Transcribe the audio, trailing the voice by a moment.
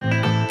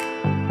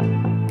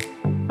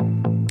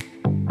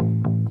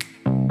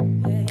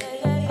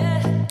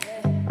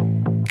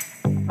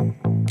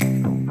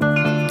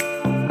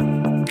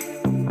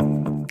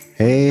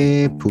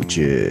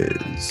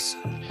bitches.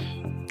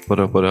 What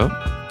up? What up?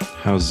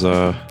 How's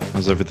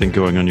everything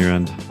going on your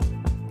end?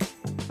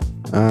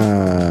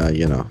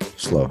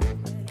 Slow.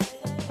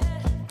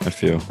 I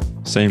feel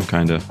same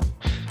kind of.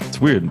 It's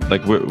weird.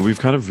 Like we've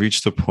kind of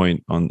reached a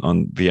point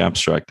on the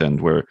abstract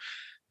end where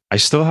I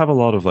still have a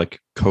lot of like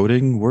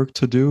coding work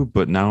to do,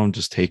 but now I'm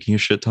just taking a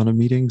shit ton of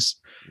meetings,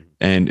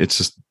 and it's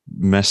just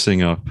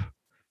messing up,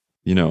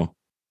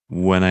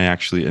 when I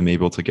actually am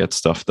able to get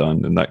stuff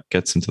done, and that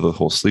gets into the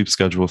whole sleep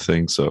schedule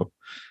thing. So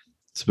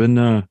it's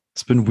been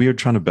weird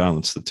trying to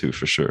balance the two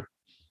for sure.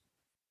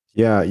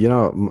 Yeah,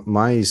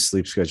 my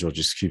sleep schedule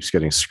just keeps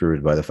getting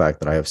screwed by the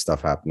fact that I have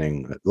stuff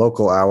happening at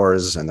local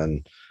hours, and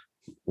then,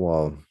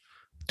 well,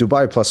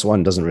 Dubai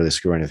 +1 doesn't really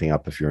screw anything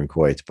up if you're in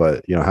Kuwait,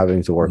 but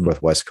having to work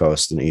with West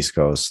Coast and East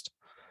Coast,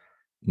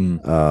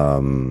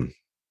 it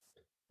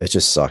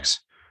just sucks.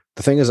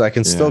 The thing is, I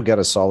can still get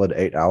a solid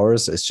 8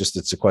 hours.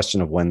 It's a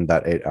question of when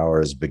that 8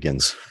 hours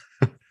begins.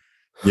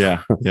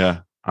 Yeah.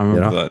 I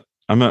remember that.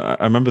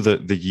 I remember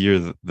the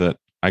year that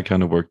I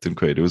kind of worked in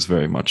Kuwait. It was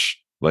very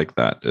much like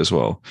that as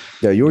well.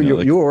 Yeah, you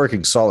were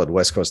working solid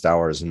West Coast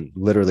hours and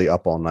literally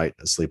up all night,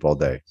 asleep all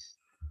day.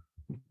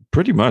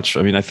 Pretty much.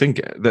 I mean, I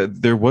think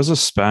that there was a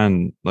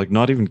span, like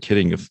not even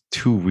kidding, of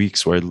 2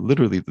 weeks where I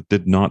literally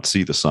did not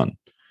see the sun.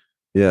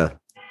 Yeah.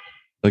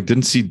 Like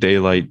didn't see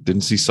daylight,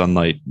 didn't see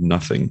sunlight,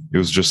 nothing. It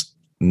was just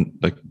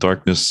like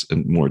darkness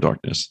and more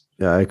darkness.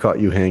 Yeah, I caught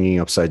you hanging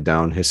upside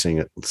down, hissing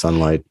at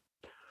sunlight.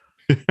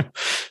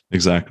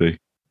 Exactly.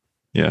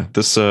 Yeah.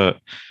 This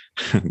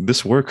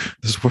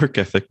work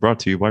ethic brought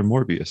to you by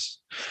Morbius.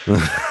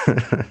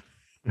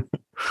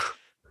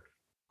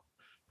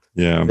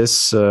 Yeah.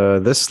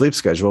 This sleep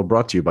schedule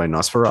brought to you by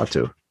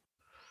Nosferatu.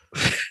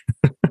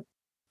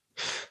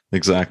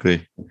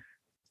 Exactly.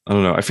 I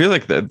don't know. I feel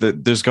like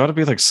that there's got to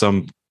be like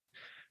some,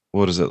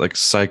 what is it, like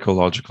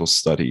psychological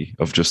study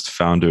of just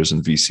founders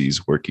and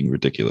VCs working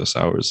ridiculous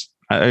hours.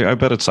 I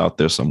bet it's out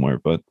there somewhere,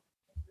 but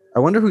I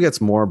wonder who gets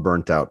more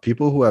burnt out: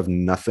 people who have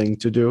nothing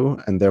to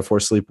do and therefore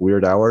sleep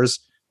weird hours,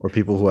 or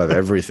people who have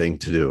everything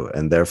to do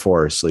and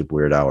therefore sleep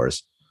weird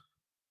hours.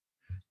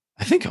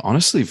 I think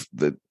honestly,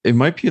 it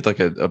might be like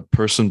a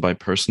person by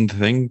person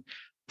thing.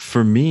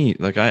 For me,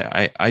 like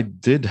I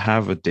did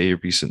have a day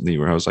recently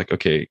where I was like,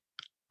 okay,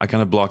 I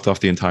kind of blocked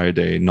off the entire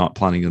day, not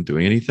planning on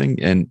doing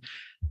anything. And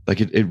like,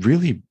 it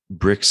really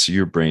bricks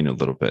your brain a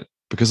little bit,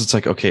 because it's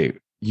like, okay,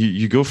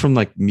 you go from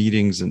like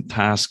meetings and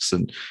tasks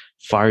and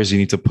fires you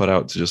need to put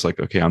out to just like,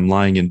 okay, I'm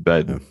lying in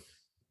bed,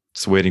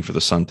 just waiting for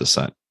the sun to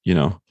set,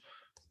 Yeah.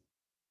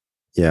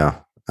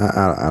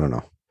 I don't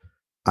know.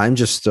 I'm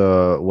just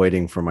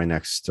waiting for my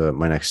next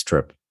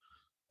trip.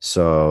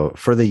 So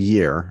for the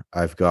year,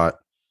 I've got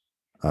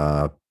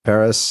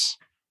Paris.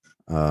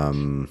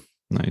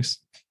 Nice.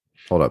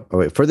 Hold up. Oh,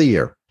 wait, for the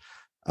year,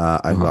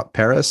 I've got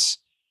Paris.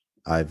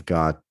 I've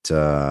got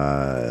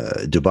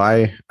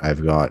Dubai.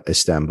 I've got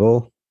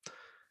Istanbul.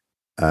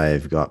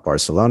 I've got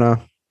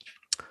Barcelona.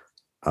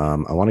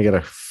 I want to get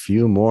a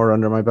few more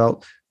under my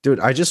belt. Dude,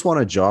 I just want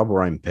a job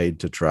where I'm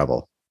paid to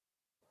travel.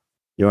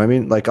 You know what I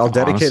mean? Like I'll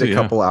dedicate a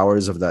couple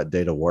hours of that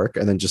day to work,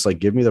 and then just like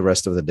give me the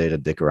rest of the day to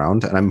dick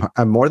around. And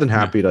I'm more than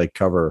happy to like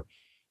cover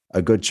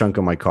a good chunk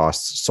of my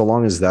costs, so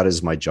long as that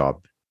is my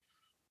job.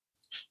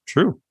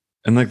 True.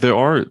 And like there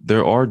are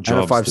jobs and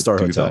a 5-star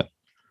hotel. That.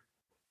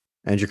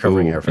 And you're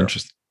covering airfare.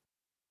 Interesting.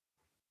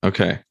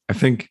 Okay. I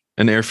think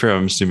an airfare,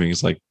 I'm assuming,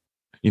 is like,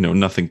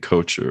 nothing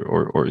coach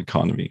or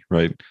economy,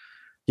 right?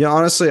 Yeah,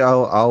 honestly,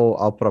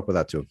 I'll put up with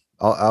that too.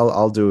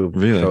 I'll do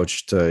really?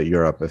 Coach to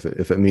Europe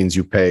if it means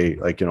you pay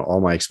like all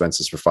my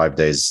expenses for 5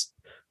 days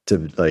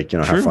to like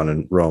have fun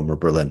in Rome or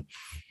Berlin.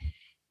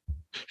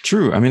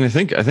 True. I mean, I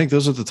think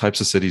those are the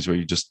types of cities where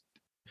you just,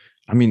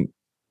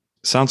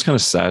 sounds kind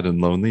of sad and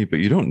lonely, but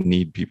you don't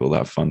need people to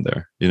have fun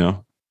there.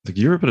 Like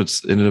Europe in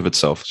and of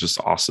itself is just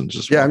awesome.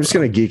 I'm just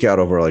gonna geek out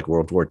over like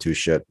World War II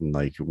shit and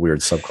like weird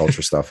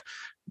subculture stuff.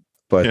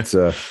 But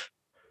so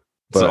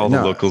all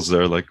the locals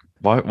there, like,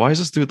 why is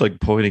this dude like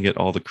pointing at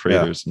all the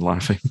craters and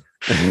laughing?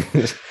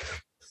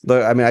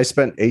 Look, I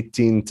spent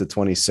 18 to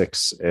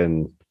 26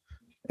 in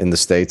the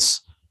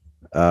States.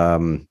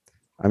 I'm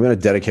going to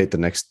dedicate the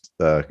next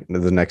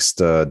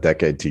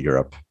decade to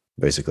Europe,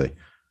 basically.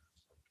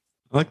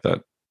 I like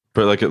that,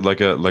 but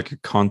like a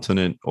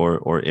continent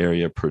or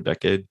area per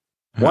decade.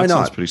 Why not?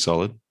 Sounds pretty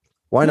solid.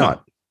 Why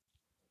not?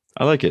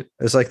 I like it.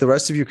 It's like the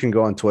rest of you can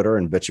go on Twitter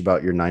and bitch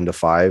about your 9 to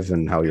 5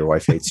 and how your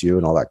wife hates you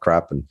and all that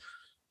crap. And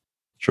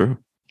true.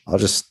 I'll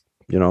just,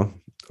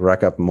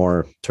 rack up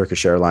more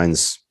Turkish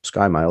Airlines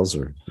Sky Miles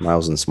or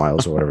Miles and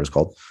Smiles or whatever it's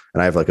called.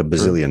 And I have like a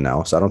bazillion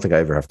now. So I don't think I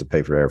ever have to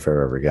pay for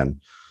airfare ever again.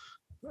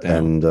 Damn.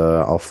 And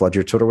I'll flood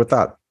your Twitter with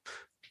that.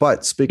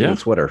 But speaking of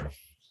Twitter.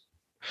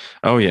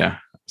 Oh, yeah.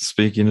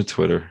 Speaking of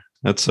Twitter,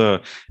 that's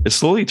it's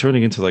slowly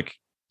turning into like,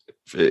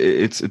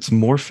 it's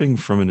morphing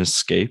from an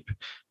escape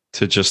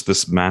to just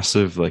this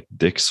massive like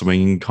dick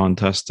swinging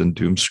contest and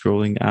doom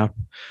scrolling app.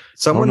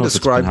 Someone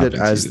described it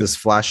as this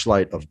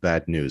flashlight of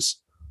bad news.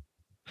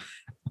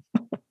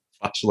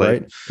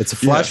 flashlight. right? It's a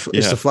flash. Yeah,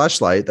 It's yeah, a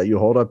flashlight that you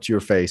hold up to your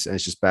face, and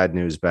it's just bad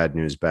news, bad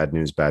news, bad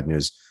news, bad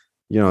news.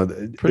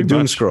 pretty Doom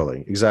much.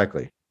 scrolling.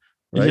 Exactly.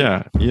 Right.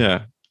 Yeah,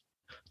 yeah.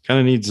 Kind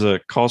of needs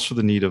calls for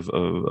the need of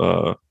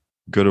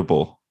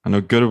Goodable. I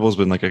know Goodable's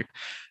been like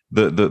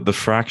the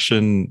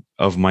fraction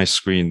of my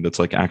screen that's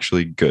like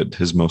actually good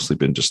has mostly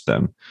been just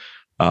them.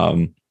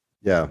 Um,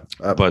 Yeah.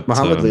 but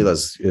Muhammad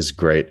Leela is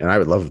great, and I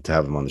would love to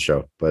have him on the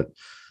show. But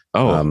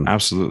oh,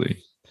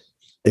 absolutely.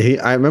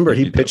 I remember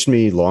he You do. pitched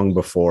me long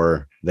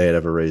before they had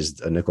ever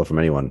raised a nickel from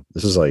anyone.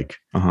 This was like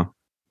Uh-huh.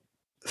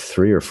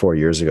 3 or 4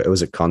 years ago. It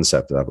was a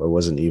concept app. It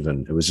wasn't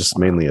even. It was just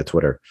mainly a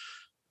Twitter,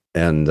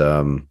 and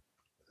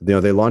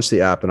they launched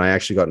the app, and I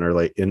actually got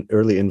an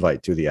early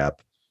invite to the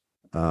app.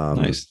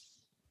 Nice.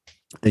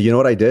 And you know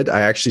what I did?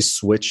 I actually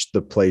switched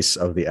the place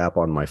of the app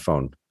on my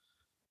phone.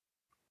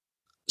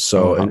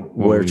 So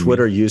where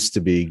Twitter used to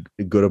be,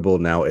 Goodable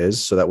now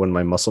is, so that when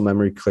my muscle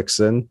memory clicks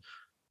in,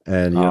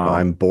 and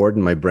I'm bored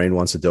and my brain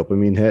wants a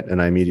dopamine hit,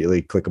 and I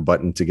immediately click a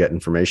button to get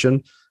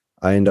information,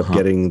 I end up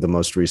getting the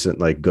most recent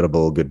like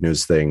Goodable good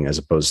news thing, as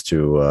opposed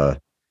to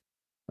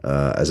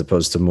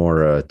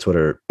more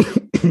Twitter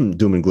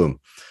doom and gloom.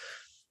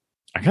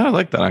 I kind of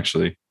like that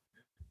actually.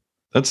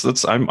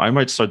 I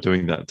might start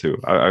doing that too.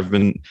 I've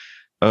been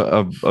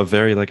a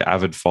very like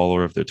avid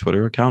follower of their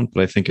Twitter account,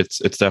 but I think it's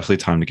definitely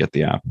time to get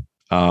the app.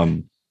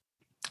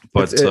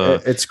 But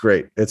it's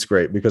great. It's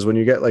great because when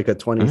you get like a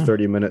 20,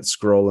 30 minute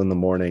scroll in the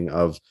morning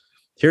of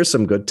here's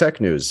some good tech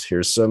news,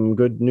 here's some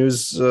good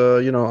news,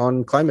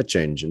 on climate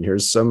change, and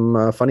here's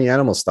some funny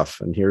animal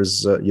stuff, and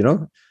here's,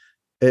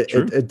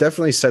 it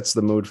definitely sets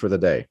the mood for the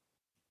day.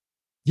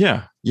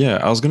 Yeah.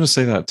 I was going to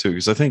say that too,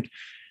 because I think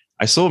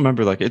I still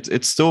remember like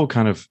it's still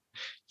kind of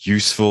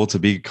useful to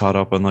be caught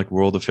up on like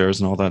world affairs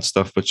and all that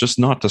stuff, but just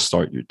not to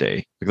start your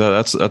day. Like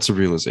that's a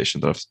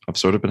realization that I've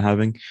sort of been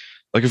having.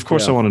 Like, of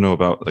course, I want to know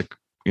about like,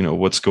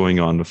 what's going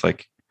on with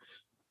like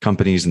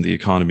companies and the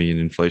economy and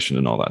inflation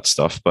and all that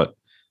stuff. But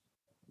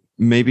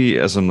maybe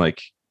as I'm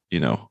like,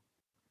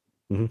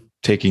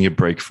 taking a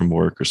break from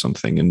work or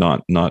something and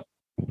not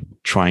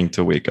trying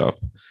to wake up.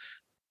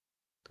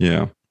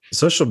 Yeah.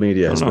 Social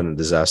media has been a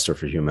disaster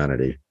for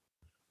humanity.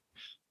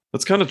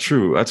 That's kind of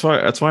true. That's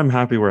why I'm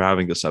happy we're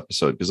having this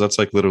episode, because that's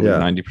like literally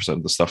 90%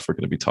 of the stuff we're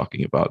going to be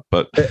talking about.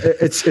 But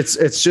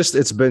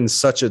it's been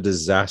such a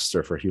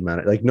disaster for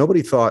humanity. Like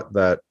nobody thought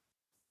that.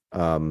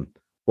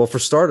 Well, for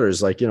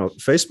starters, like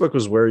Facebook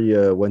was where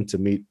you went to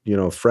meet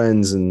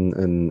friends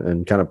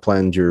and kind of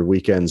planned your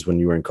weekends when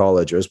you were in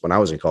college. It was when I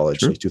was in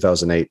college, like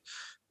 2008.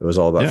 It was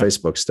all about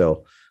Facebook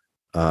still,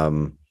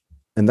 and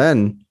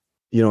then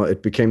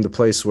it became the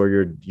place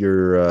where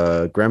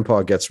your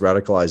grandpa gets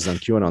radicalized on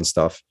QAnon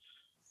stuff.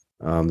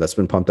 That's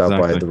been pumped out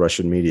by the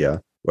Russian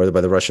media or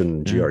by the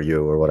Russian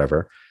GRU or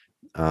whatever.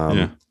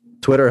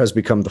 Twitter has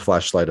become the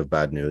flashlight of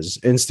bad news.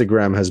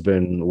 Instagram has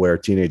been where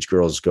teenage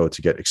girls go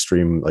to get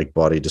extreme like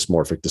body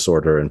dysmorphic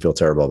disorder and feel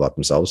terrible about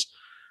themselves.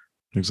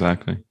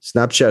 Exactly.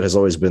 Snapchat has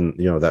always been,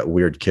 that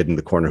weird kid in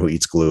the corner who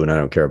eats glue, and I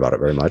don't care about it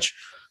very much.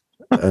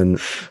 And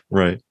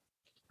right.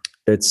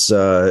 It's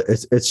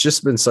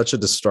just been such a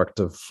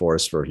destructive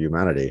force for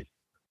humanity.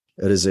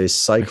 It is a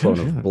cyclone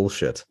of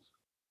bullshit.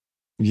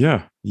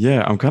 Yeah.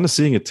 I'm kind of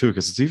seeing it too,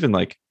 because it's even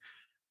like,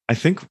 I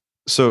think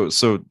so.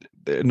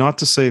 Not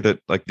to say that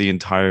like the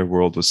entire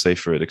world was safe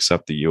for it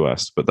except the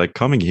US, but like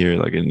coming here,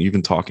 like, and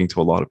even talking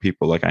to a lot of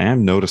people, like I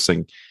am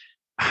noticing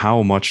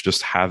how much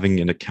just having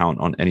an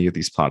account on any of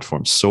these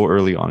platforms so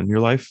early on in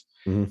your life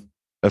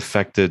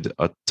affected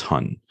a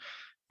ton.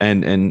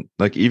 And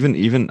like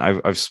even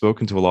I've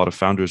spoken to a lot of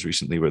founders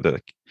recently where they're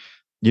like,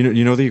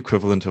 the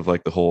equivalent of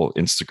like the whole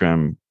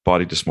Instagram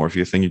body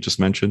dysmorphia thing you just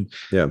mentioned.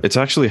 Yeah, it's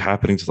actually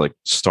happening to like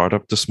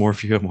startup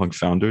dysmorphia among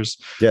founders.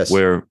 Yes,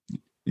 where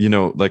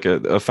like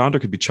a founder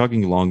could be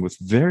chugging along with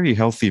very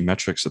healthy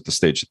metrics at the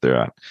stage that they're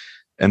at,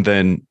 and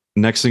then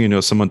next thing you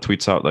know, someone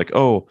tweets out like,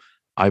 "Oh,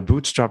 I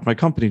bootstrapped my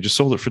company, just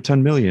sold it for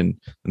 10 million,"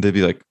 and they'd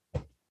be like,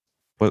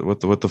 "What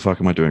the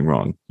fuck am I doing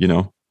wrong?"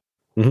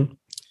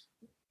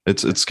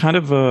 It's kind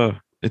of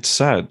it's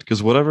sad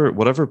because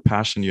whatever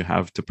passion you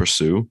have to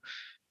pursue,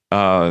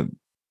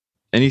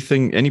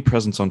 any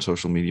presence on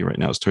social media right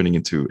now is turning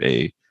into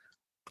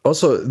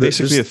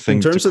basically a thing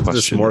in terms of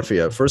question.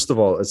 dysmorphia. First of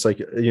all, it's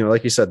like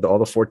like you said, all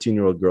the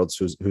 14-year-old girls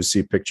who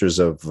see pictures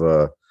of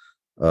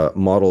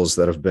models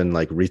that have been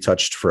like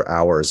retouched for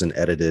hours and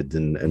edited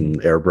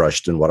and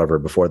airbrushed and whatever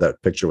before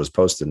that picture was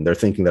posted, and they're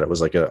thinking that it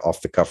was like an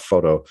off-the-cuff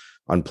photo,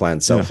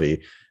 unplanned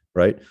selfie,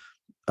 right?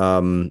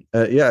 And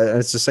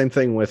it's the same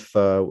thing with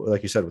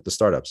like you said, with the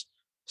startups.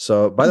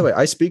 So, by the way,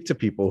 I speak to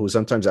people who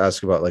sometimes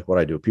ask about like what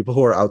I do. People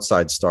who are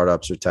outside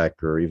startups or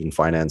tech or even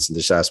finance, and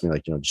just ask me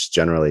like, just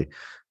generally,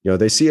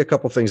 they see a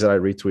couple things that I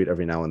retweet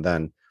every now and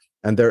then.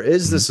 And there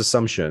is this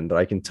assumption that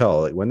I can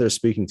tell, like when they're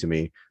speaking to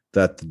me,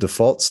 that the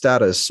default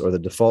status or the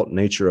default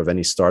nature of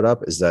any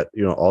startup is that,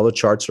 all the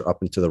charts are up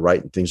and to the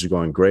right and things are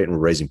going great and we're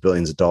raising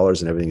billions of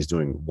dollars and everything's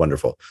doing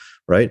wonderful,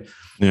 right?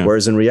 Yeah.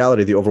 Whereas in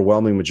reality, the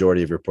overwhelming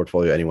majority of your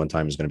portfolio at any one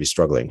time is going to be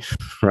struggling,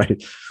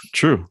 right?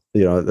 True.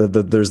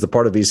 There's the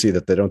part of VC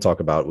that they don't talk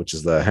about, which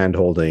is the hand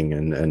holding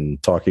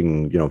and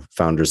talking,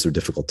 founders through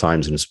difficult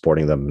times and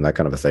supporting them and that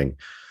kind of a thing.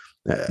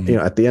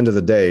 At the end of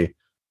the day,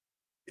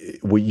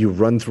 you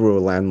run through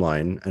a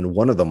landline and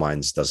one of the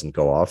mines doesn't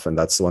go off, and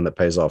that's the one that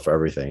pays off for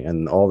everything,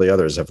 and all the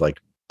others have like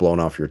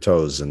blown off your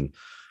toes, and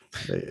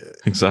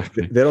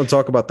exactly, they don't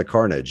talk about the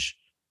carnage,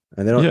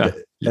 and they don't. Yeah.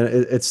 And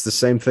it's the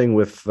same thing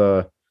with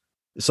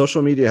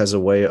social media has a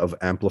way of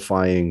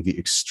amplifying the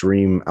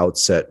extreme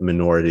outset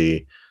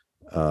minority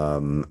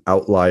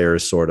outlier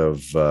sort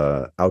of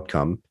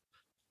outcome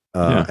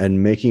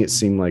and making it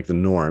seem like the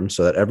norm,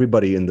 so that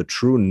everybody in the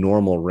true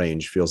normal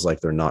range feels like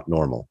they're not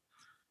normal.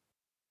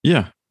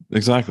 Yeah,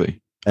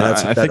 exactly. And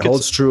that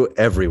holds true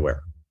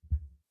everywhere.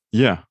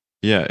 Yeah.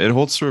 It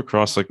holds true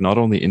across like not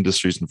only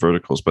industries and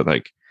verticals, but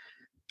like,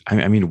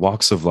 I mean,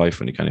 walks of life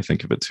when you kind of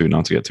think of it too,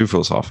 not to get too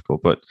philosophical,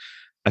 but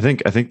I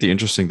think the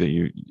interesting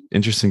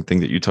thing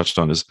that you touched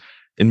on is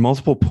in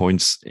multiple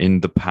points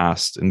in the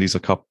past, in these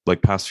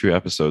past few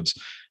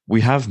episodes,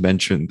 we have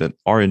mentioned that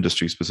our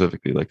industry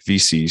specifically, like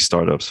VC,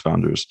 startups,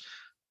 founders,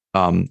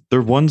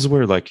 they're ones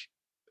where like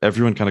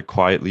everyone kind of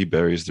quietly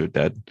buries their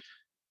dead,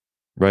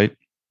 right?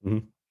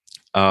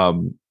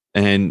 Mm-hmm.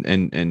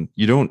 And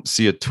you don't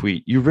see a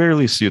tweet. You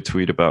rarely see a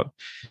tweet about,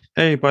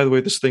 hey, by the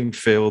way, this thing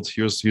failed.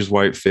 Here's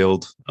why it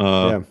failed.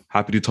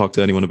 Happy to talk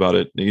to anyone about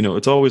it.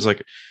 It's always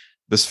like,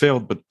 this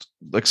failed, but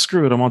like,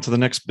 screw it, I'm on to the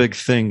next big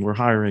thing. We're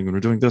hiring and we're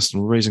doing this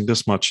and we're raising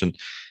this much. And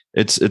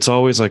it's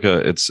always like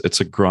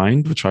it's a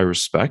grind, which I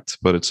respect,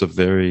 but it's a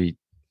very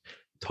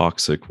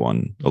toxic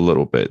one a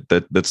little bit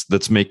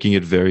that's making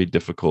it very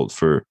difficult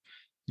for,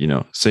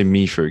 say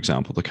me, for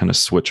example, to kind of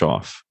switch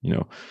off.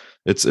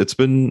 It's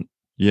been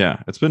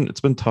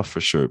tough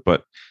for sure.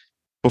 But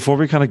before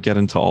we kind of get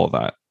into all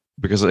that,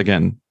 because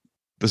again,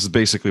 this is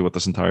basically what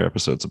this entire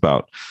episode's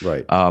about.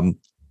 Right.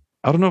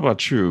 I don't know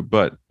about you,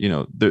 but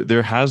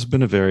there has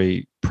been a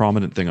very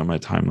prominent thing on my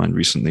timeline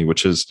recently,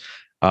 which is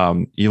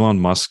Elon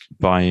Musk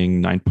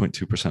buying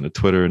 9.2% of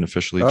Twitter and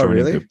officially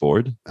joining the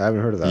board. I haven't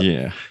heard of that.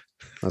 Yeah,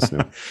 that's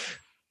new.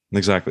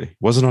 Exactly.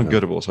 Wasn't on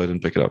Goodable, so I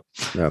didn't pick it up.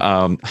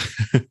 Yeah.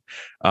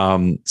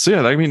 So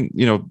yeah, I mean,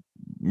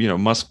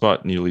 Musk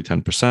bought nearly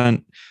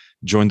 10%,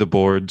 joined the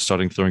board,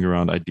 starting throwing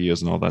around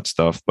ideas and all that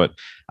stuff. But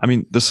I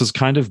mean, this has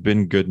kind of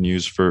been good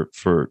news for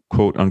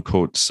quote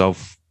unquote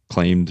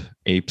self-claimed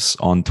apes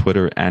on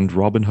Twitter and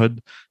Robinhood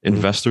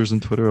investors in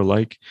Twitter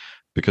alike,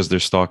 because their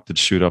stock did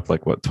shoot up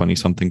like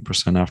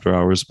 20-something% after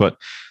hours. But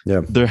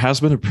there has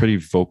been a pretty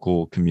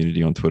vocal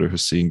community on Twitter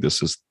who's seeing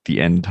this as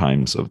the end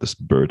times of this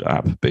bird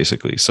app,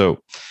 basically.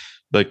 So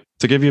like,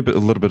 to give you a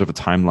little bit of a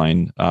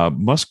timeline,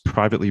 Musk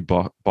privately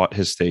bought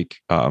his stake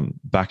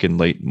back in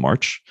late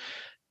March.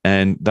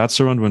 And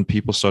that's around when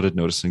people started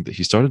noticing that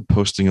he started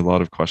posting a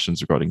lot of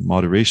questions regarding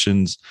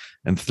moderations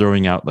and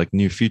throwing out like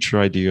new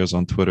feature ideas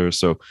on Twitter.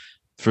 So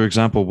for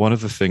example, one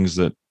of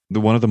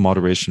the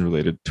moderation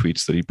related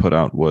tweets that he put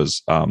out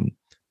was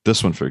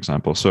this one, for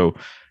example. So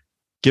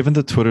given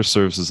that Twitter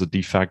serves as a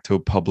de facto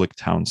public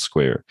town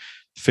square,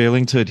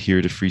 failing to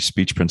adhere to free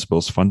speech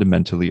principles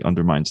fundamentally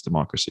undermines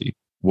democracy.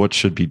 What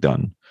should be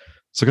done?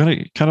 So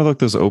kind of like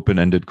those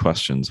open-ended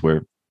questions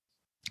where,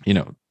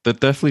 that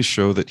definitely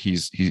show that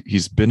he's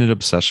been an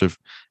obsessive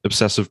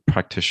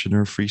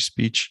practitioner of free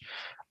speech,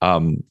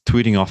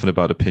 tweeting often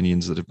about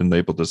opinions that have been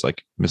labeled as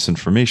like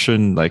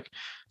misinformation. Like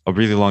a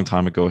really long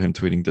time ago, him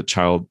tweeting that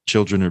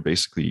children are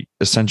basically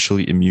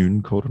essentially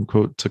immune, quote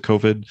unquote, to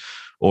COVID,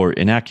 or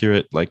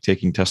inaccurate, like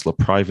taking Tesla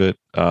private.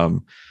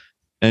 And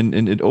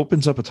it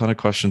opens up a ton of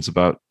questions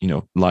about,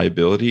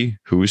 liability,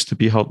 who is to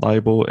be held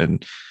liable,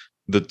 and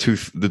the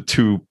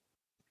two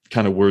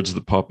kind of words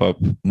that pop up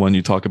when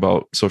you talk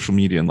about social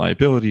media and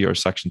liability are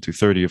Section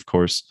 230, of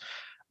course,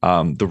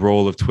 the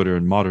role of Twitter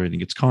in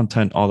moderating its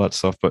content, all that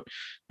stuff. But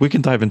we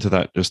can dive into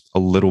that just a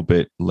little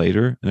bit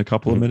later in a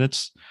couple of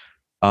minutes.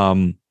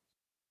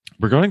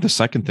 Regarding the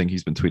second thing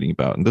he's been tweeting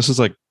about, and this is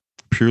like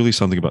purely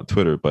something about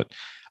Twitter, but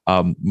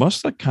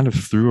Musk like kind of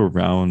threw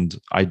around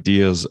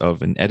ideas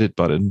of an edit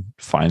button,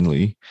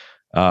 finally.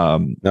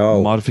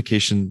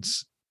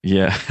 Modifications.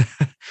 Yeah.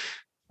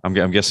 I'm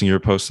guessing you're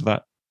opposed to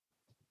that.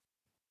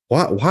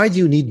 Why do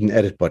you need an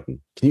edit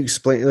button? Can you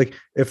explain? Like,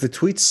 if the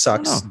tweet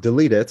sucks,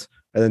 delete it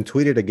and then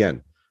tweet it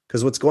again.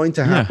 Because what's going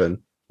to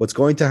happen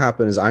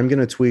is I'm going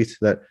to tweet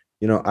that,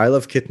 I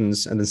love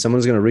kittens, and then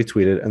someone's going to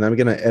retweet it, and I'm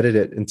going to edit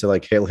it into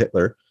like Hail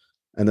Hitler,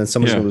 and then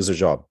someone's going to lose their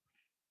job.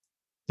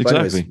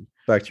 Exactly. Anyways,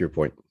 back to your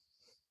point.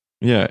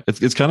 Yeah,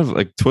 it's kind of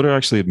like Twitter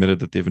actually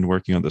admitted that they've been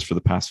working on this for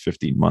the past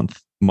 15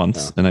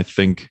 months, and I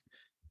think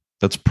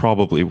that's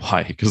probably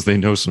why, because they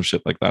know some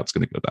shit like that's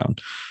going to go down.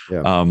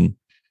 Yeah.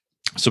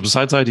 So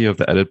besides the idea of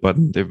the edit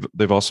button,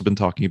 they've also been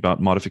talking about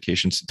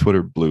modifications to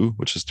Twitter Blue,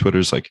 which is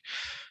Twitter's like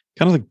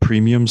kind of like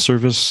premium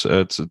service.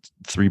 It's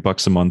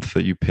 $3 a month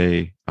that you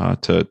pay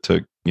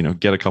to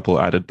get a couple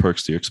added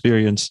perks to your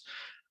experience.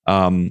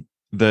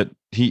 That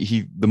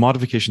the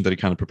modification that he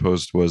kind of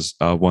proposed was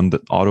one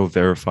that auto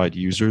verified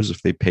users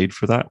if they paid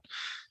for that,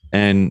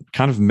 and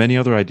kind of many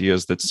other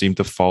ideas that seem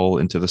to fall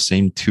into the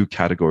same two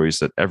categories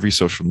that every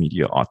social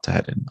media ought to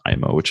head in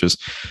IMO, which is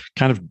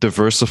kind of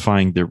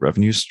diversifying their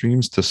revenue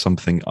streams to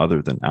something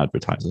other than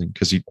advertising,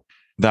 because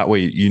that way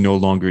you no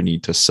longer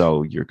need to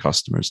sell your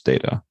customers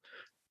data.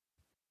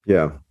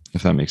 Yeah,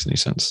 if that makes any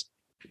sense.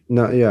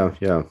 No,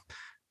 yeah.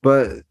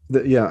 But I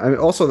mean,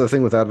 also the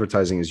thing with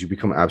advertising is you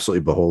become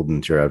absolutely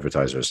beholden to your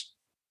advertisers.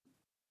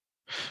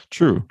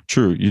 True.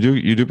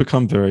 You do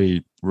become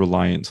very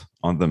reliant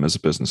on them as a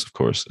business, of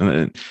course.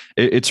 And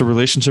it's a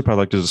relationship I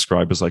like to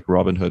describe as like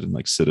Robinhood and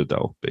like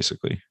Citadel,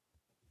 basically.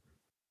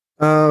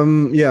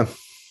 Yeah.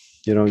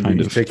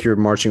 You take your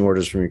marching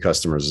orders from your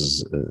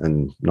customers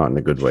and not in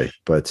a good way.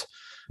 But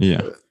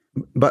yeah.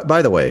 But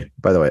by the way,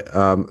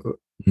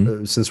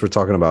 since we're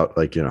talking about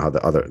like, how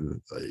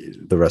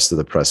the rest of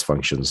the press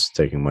functions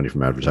taking money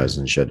from advertising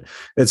and shit,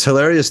 it's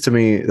hilarious to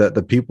me that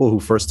the people who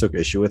first took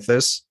issue with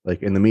this,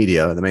 like in the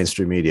media, the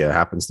mainstream media,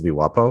 happens to be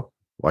WAPO,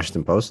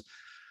 Washington Post.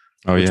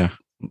 Oh, yeah.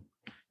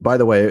 By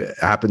the way,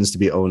 happens to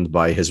be owned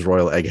by his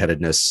royal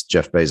eggheadedness,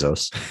 Jeff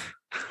Bezos.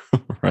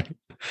 Right.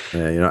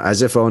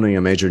 As if owning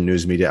a major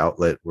news media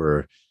outlet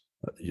were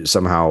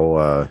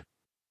somehow,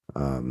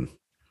 what's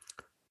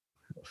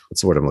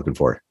the word I'm looking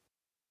for?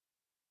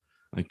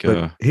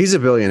 But he's a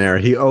billionaire.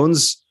 He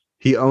owns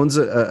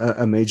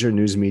a major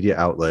news media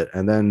outlet,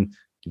 and then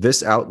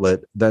this outlet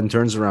then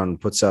turns around and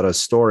puts out a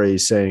story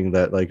saying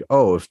that, like,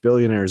 oh, if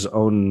billionaires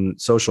own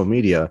social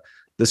media,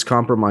 this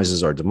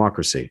compromises our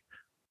democracy.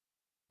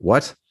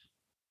 What?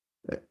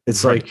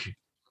 It's right. Like,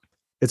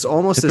 it's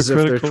almost as if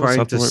they're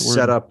trying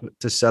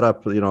to set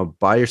up,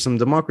 buy some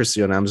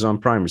democracy on Amazon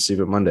Prime, receive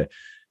it Monday.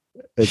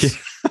 It's,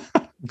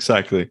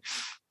 exactly.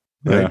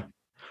 Right?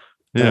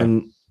 Yeah.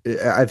 And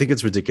I think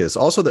it's ridiculous.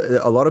 Also,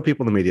 a lot of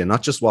people in the media,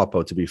 not just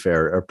WAPO, to be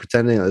fair, are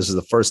pretending that this is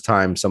the first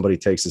time somebody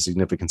takes a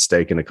significant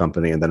stake in a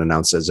company and then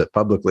announces it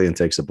publicly and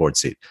takes a board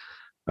seat.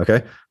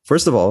 Okay.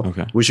 First of all,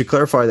 we should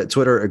clarify that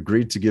Twitter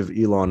agreed to give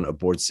Elon a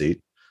board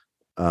seat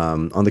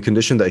on the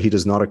condition that he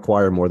does not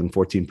acquire more than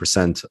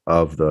 14%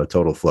 of the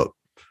total float.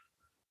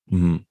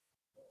 Mm-hmm.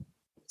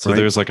 So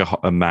there's like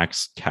a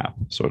max cap,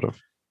 sort of.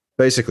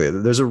 Basically,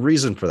 there's a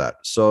reason for that.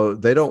 So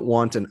they don't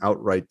want an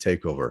outright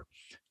takeover.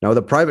 Now, with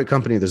a private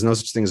company, there's no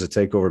such thing as a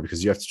takeover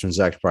because you have to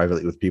transact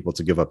privately with people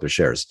to give up their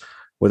shares.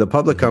 With a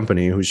public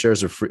company whose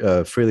shares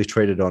are freely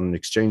traded on an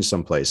exchange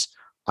someplace,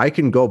 I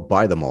can go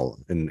buy them all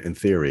in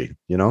theory.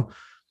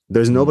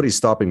 There's nobody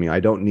stopping me. I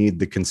don't need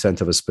the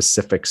consent of a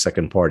specific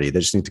second party. They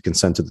just need to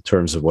consent to the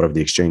terms of whatever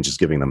the exchange is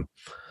giving them.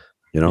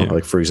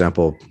 Like, for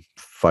example,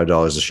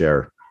 $5 a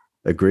share.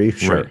 Agree?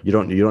 Sure. Right. You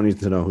don't need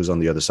to know who's on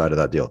the other side of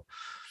that deal.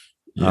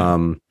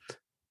 Yeah.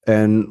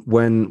 And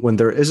when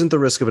there isn't the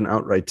risk of an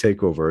outright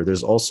takeover,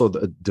 there's also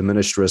the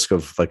diminished risk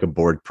of like a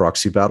board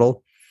proxy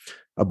battle.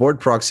 A board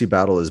proxy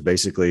battle is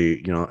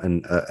basically,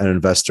 an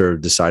investor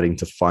deciding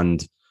to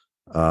fund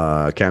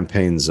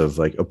campaigns of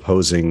like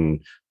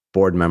opposing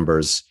board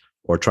members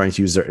or trying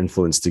to use their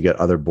influence to get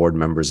other board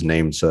members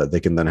named so that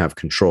they can then have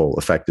control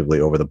effectively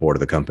over the board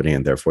of the company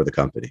and therefore the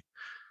company.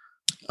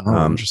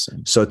 Oh,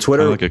 interesting. So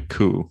Twitter, like a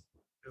coup,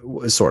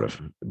 sort of,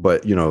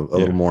 but a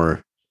little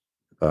more.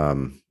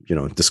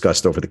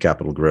 Discussed over the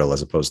Capitol grill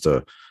as opposed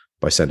to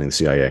by sending the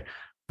CIA.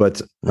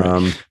 But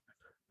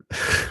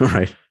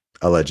right,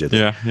 allegedly.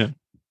 Yeah,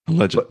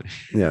 allegedly.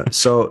 But,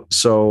 so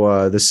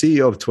the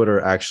CEO of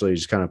Twitter actually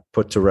just kind of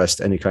put to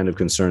rest any kind of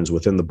concerns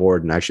within the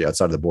board and actually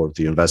outside of the board with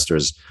the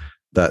investors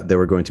that they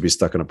were going to be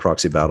stuck in a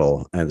proxy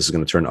battle and this is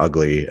going to turn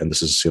ugly and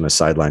this is going to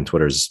sideline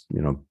Twitter's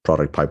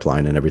product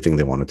pipeline and everything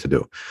they wanted to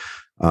do.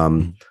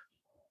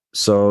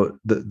 So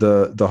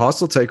the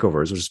hostile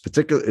takeovers, which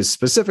is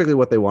specifically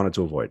what they wanted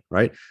to avoid,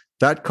 right?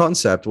 That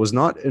concept was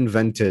not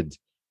invented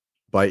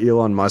by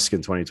Elon Musk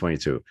in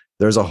 2022.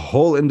 There's a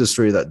whole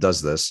industry that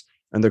does this,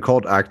 and they're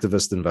called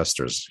activist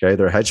investors. Okay,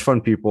 they're hedge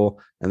fund people,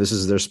 and this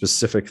is their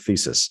specific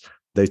thesis.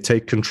 They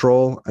take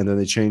control, and then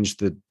they change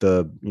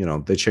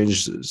they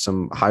change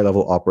some high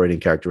level operating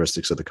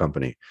characteristics of the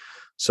company.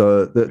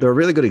 So there are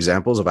really good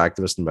examples of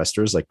activist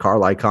investors, like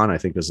Carl Icahn, I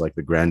think, is like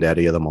the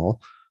granddaddy of them all.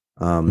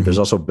 There's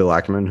also Bill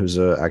Ackman, who's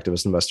an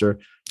activist investor.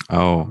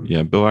 Oh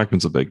yeah, Bill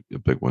Ackman's a big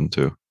one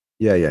too.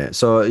 Yeah.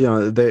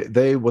 So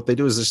they what they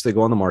do is just they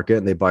go on the market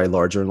and they buy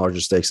larger and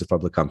larger stakes of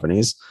public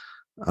companies,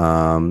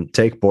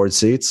 take board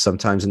seats,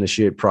 sometimes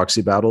initiate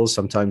proxy battles,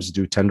 sometimes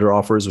do tender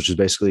offers, which is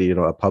basically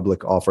a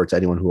public offer to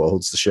anyone who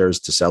holds the shares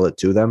to sell it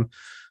to them,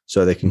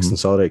 so they can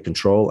consolidate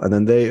control, and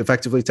then they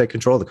effectively take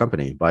control of the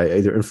company by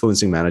either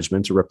influencing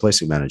management or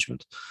replacing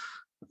management.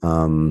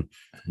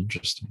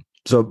 Interesting.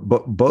 So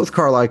both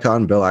Carl Icahn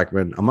and Bill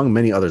Ackman, among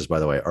many others, by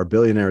the way, are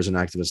billionaires and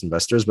activist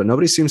investors, but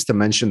nobody seems to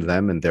mention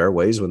them in their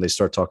ways when they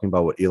start talking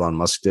about what Elon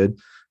Musk did.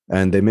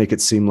 And they make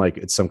it seem like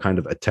it's some kind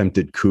of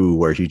attempted coup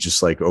where he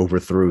just like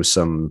overthrew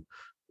some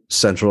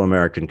Central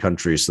American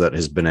country so that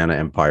his banana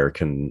empire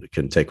can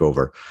take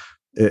over.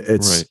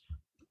 It's right.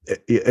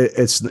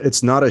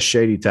 it's not a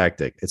shady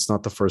tactic. It's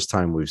not the first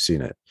time we've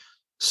seen it.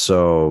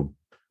 So,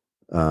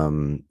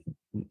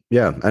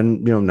 yeah,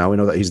 and now we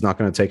know that he's not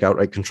going to take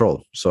outright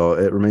control. So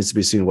it remains to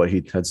be seen what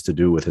he heads to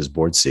do with his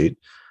board seat.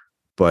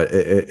 But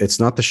it's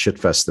not the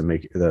shitfest that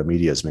the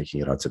media is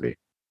making it out to be.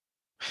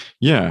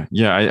 Yeah,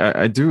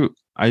 I do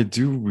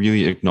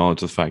really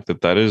acknowledge the fact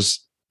that is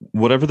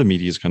whatever the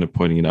media is kind of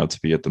pointing it out to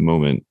be at the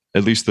moment.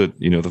 At least the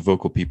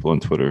vocal people on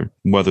Twitter,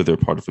 whether they're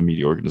part of a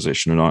media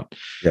organization or not.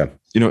 Yeah,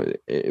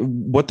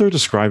 what they're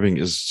describing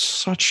is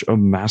such a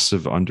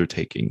massive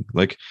undertaking.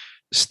 Like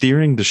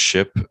steering the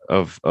ship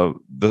of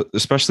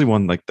especially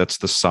one like that's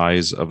the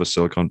size of a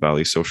Silicon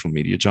Valley social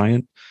media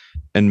giant,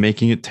 and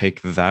making it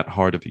take that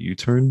hard of a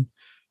U-turn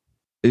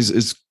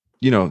is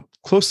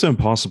close to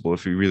impossible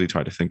if you really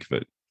try to think of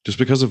it, just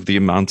because of the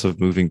amount of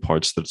moving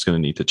parts that it's going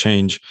to need to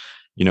change.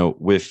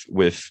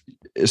 With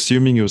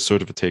assuming it was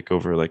sort of a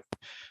takeover, like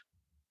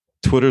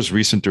Twitter's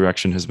recent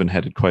direction has been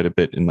headed quite a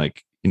bit in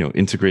like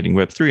integrating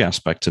Web3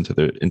 aspects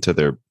into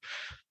their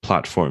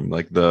platform,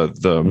 like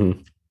the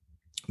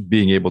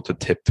being able to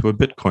tip to a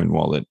Bitcoin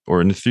wallet or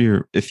an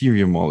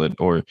Ethereum wallet,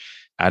 or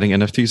adding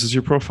NFTs as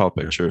your profile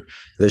picture.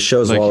 This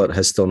show's wallet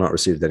has still not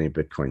received any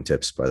Bitcoin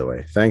tips, by the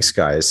way. Thanks,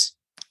 guys.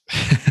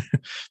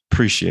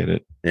 Appreciate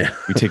it. Yeah,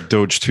 we take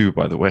Doge too,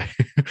 by the way.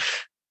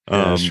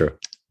 Sure.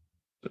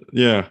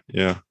 Yeah,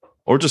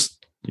 or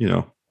just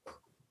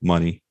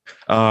money.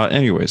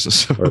 Anyways,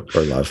 so,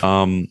 or love.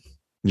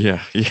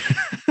 Yeah,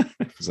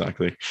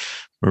 exactly.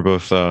 We're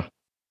both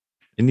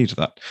in need of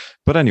that.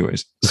 But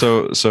anyways,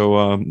 so it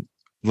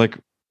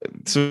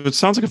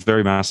sounds like a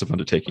very massive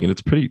undertaking, and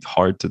it's pretty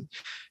hard to,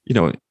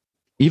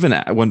 even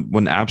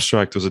when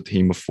Abstract was a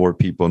team of 4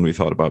 people and we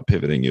thought about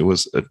pivoting, it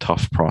was a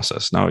tough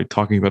process. Now we're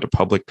talking about a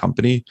public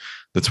company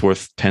that's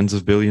worth tens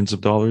of billions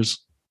of dollars.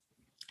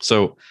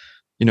 So,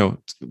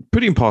 it's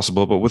pretty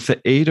impossible. But with the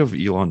aid of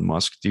Elon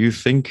Musk, do you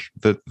think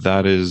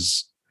that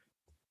is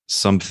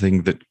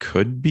something that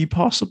could be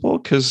possible?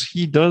 Because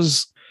he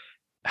does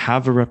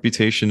have a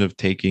reputation of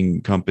taking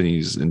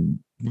companies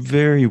in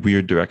very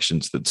weird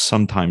directions that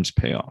sometimes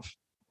pay off.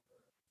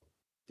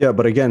 Yeah,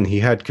 but again, he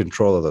had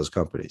control of those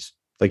companies.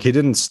 Like, he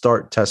didn't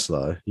start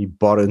Tesla; he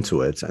bought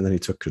into it, and then he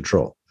took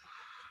control.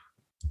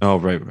 Oh,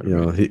 right.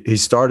 He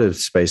started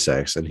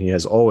SpaceX, and he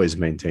has always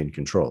maintained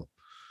control.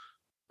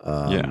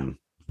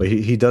 But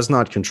he does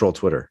not control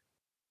Twitter.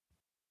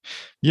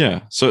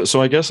 Yeah.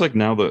 So I guess like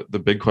now the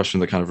big question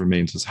that kind of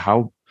remains is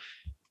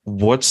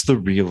what's the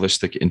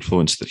realistic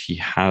influence that he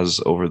has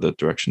over the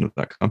direction of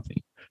that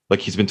company? Like,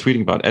 he's been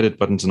tweeting about edit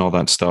buttons and all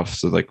that stuff.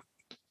 So like,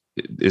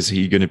 is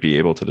he going to be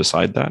able to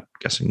decide that?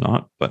 Guessing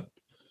not, but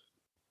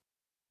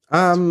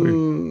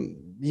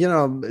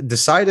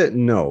decide it,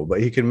 no,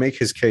 but he can make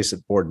his case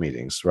at board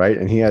meetings, right?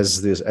 And he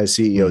has this as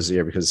CEO's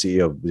ear, because the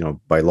CEO,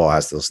 by law,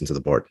 has to listen to the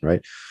board,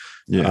 right?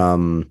 Yeah.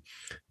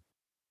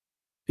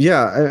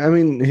 I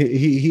mean,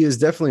 he is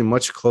definitely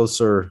much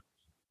closer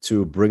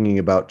to bringing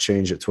about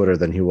change at Twitter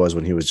than he was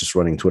when he was just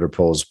running Twitter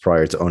polls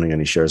prior to owning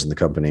any shares in the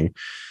company.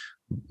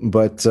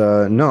 But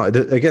no,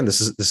 again,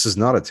 this is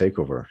not a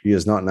takeover. He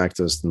is not an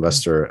activist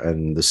investor,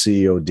 and the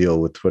CEO deal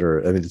with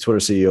Twitter, the Twitter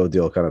CEO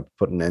deal kind of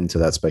put an end to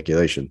that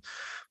speculation.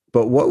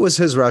 But what was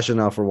his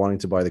rationale for wanting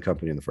to buy the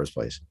company in the first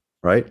place,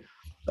 right?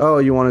 Oh,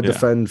 you want to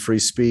defend free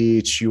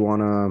speech. You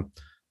want to,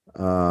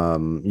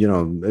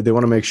 they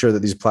want to make sure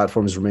that these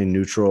platforms remain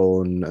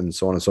neutral and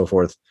so on and so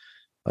forth.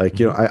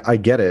 Like, I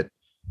get it.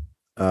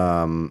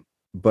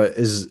 But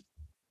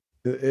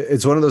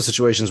it's one of those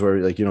situations where,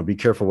 like, be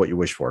careful what you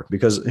wish for,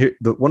 because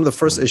one of the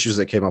first issues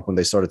that came up when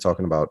they started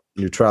talking about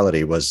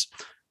neutrality was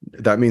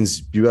that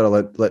means you got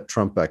to let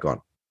Trump back on,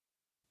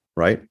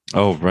 right?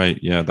 Oh, right.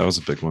 Yeah, that was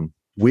a big one.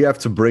 We have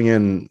to bring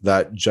in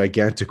that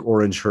gigantic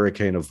orange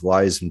hurricane of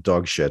lies and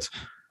dog shit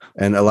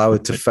and allow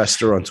it to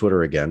fester on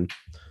Twitter again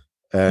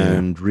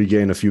and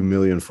regain a few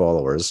million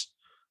followers.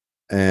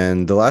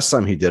 And the last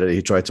time he did it,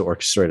 he tried to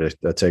orchestrate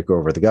a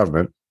takeover of the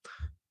government.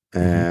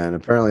 And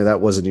apparently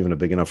that wasn't even a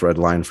big enough red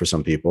line for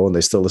some people, and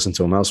they still listen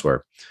to him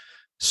elsewhere.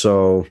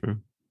 So,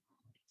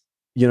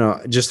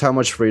 just how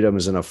much freedom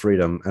is enough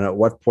freedom, and at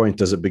what point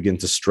does it begin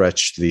to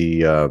stretch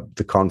the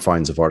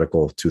confines of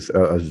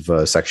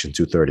Section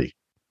 230?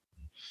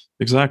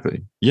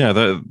 Exactly.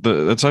 Yeah,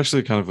 that's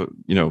actually kind of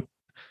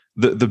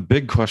the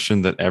big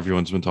question that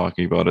everyone's been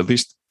talking about. At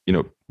least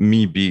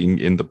me being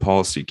in the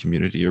policy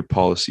community or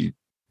policy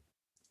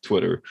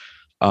Twitter,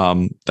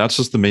 that's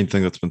just the main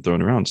thing that's been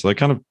thrown around. So I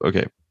kind of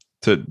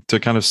to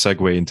kind of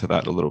segue into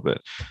that a little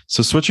bit.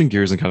 So switching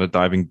gears and kind of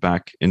diving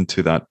back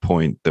into that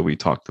point that we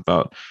talked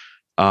about.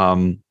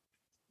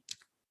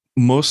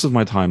 Most of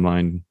my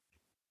timeline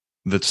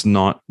that's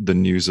not the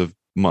news of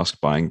Musk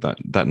buying that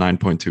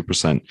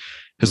 9.2%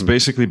 has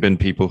basically been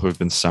people who have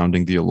been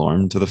sounding the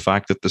alarm to the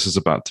fact that this is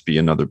about to be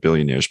another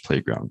billionaire's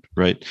playground,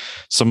 right?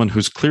 Someone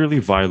who's clearly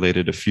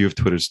violated a few of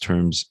Twitter's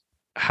terms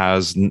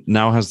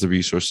now has the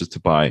resources to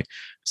buy a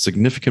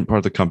significant part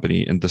of the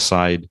company and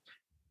decide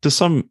to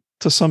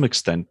some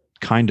extent,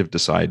 kind of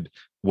decide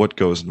what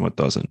goes and what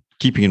doesn't,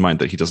 keeping in mind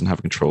that he doesn't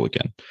have control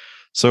again.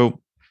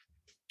 So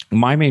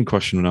my main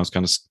question when I was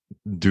kind of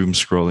doom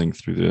scrolling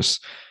through this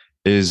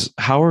is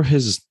how are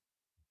his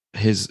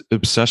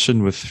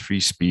obsession with free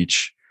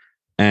speech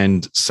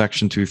and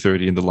Section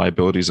 230 and the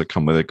liabilities that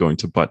come with it going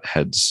to butt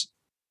heads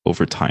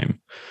over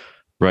time,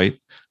 right?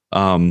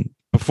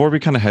 Before we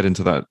kind of head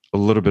into that, a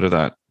little bit of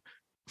that,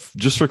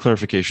 just for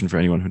clarification for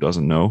anyone who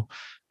doesn't know,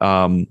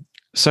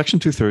 Section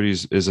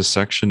 230 is a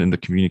section in the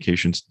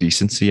Communications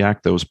Decency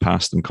Act that was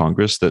passed in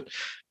Congress that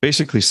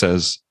basically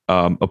says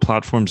a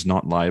platform's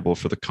not liable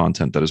for the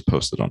content that is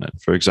posted on it.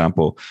 For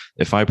example,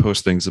 if I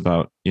post things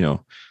about,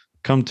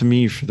 come to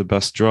me for the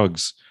best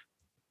drugs,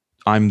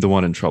 I'm the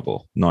one in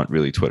trouble, not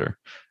really Twitter.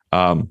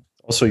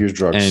 Also, your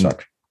drugs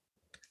suck.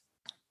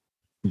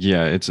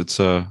 Yeah, it's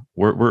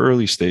we're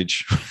early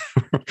stage.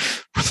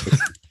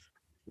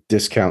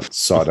 Discount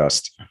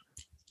sawdust.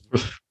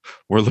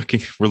 We're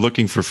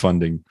looking for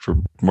funding for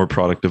more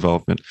product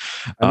development.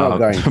 I know a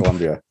guy in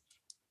Colombia.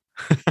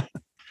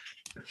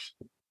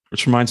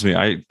 Which reminds me,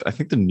 I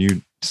think the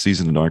new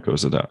season of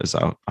Narcos is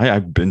out. I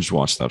binge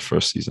watched that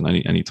first season. I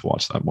need to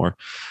watch that more.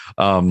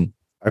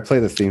 I play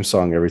the theme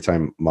song every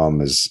time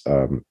Mom is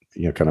kind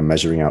of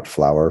measuring out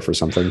flour for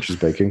something she's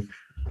baking.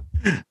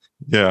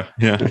 Yeah.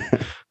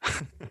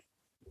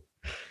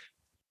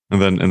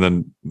 and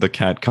then the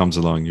cat comes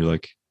along. You're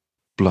like,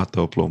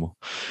 Plato Plomo.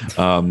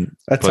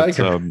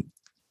 Tiger.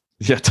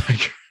 Yeah,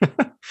 tiger.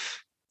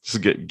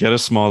 Just get a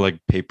small like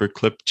paper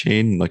clip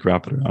chain and like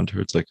wrap it around her.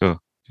 It's like, oh,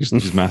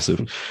 he's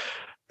massive.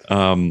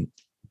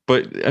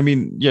 But I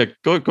mean, yeah,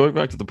 going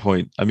back to the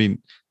point. I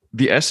mean,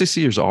 the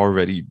SEC is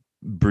already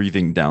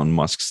breathing down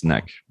Musk's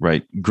neck,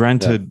 right?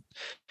 Granted,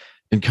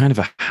 in kind of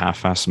a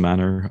half-assed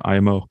manner,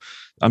 IMO.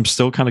 I'm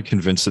still kind of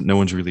convinced that no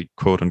one's really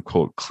quote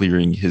unquote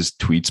clearing his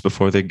tweets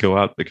before they go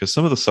out, because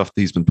some of the stuff that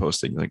he's been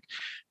posting, like,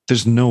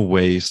 there's no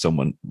way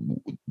someone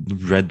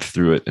read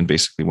through it and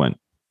basically went,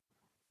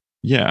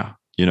 yeah,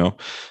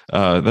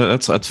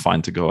 that's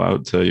fine to go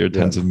out to your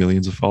tens of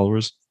millions of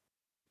followers.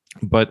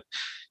 But,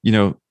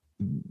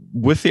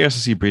 with the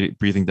SEC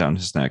breathing down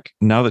his neck,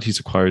 now that he's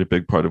acquired a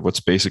big part of what's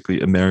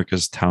basically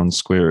America's town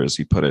square, as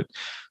he put it,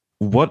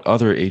 what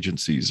other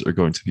agencies are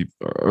going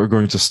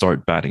to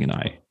start batting an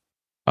eye?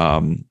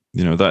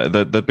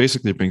 That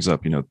basically brings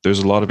up, there's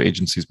a lot of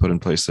agencies put in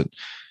place that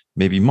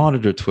maybe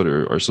monitor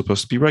Twitter, are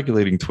supposed to be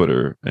regulating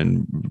Twitter.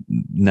 And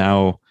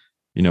now,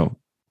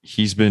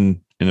 he's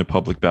been in a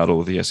public battle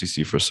with the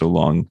SEC for so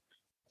long.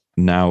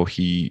 Now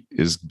he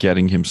is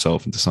getting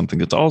himself into something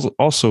that's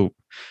also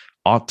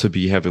ought to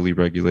be heavily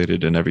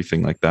regulated and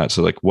everything like that.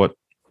 So like what,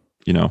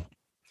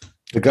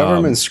 the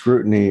government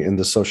scrutiny in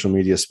the social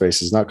media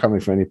space is not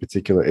coming from any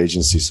particular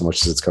agency so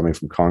much as it's coming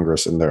from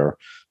Congress and their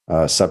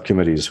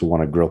subcommittees who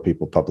want to grill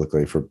people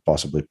publicly for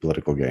possibly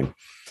political gain.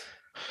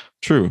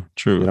 True.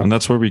 And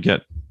that's where we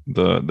get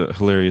the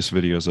hilarious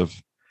videos of,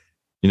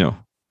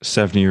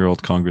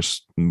 70-year-old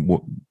Congress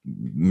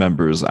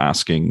members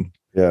asking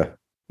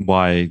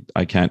why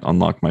I can't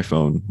unlock my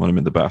phone when I'm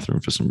in the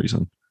bathroom for some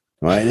reason.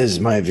 Why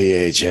does my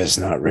VHS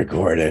not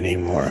record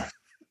anymore?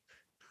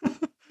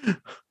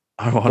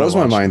 Blows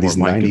my mind. These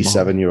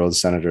 97-year-old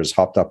senators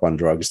hopped up on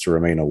drugs to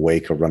remain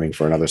awake or running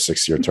for another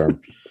 6-year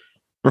term.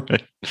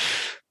 Right.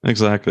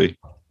 Exactly.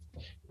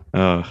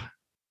 The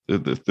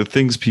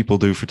things people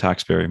do for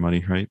taxpayer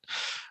money, right?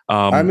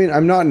 I mean,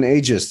 I'm not an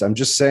ageist. I'm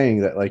just saying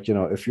that, like,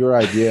 if your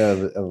idea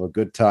of a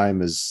good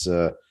time is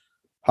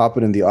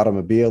hopping in the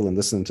automobile and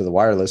listening to the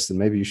wireless, then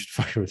maybe you should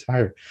fucking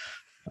retire.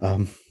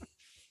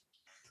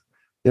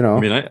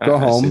 Go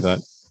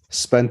home,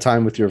 spend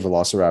time with your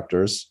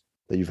velociraptors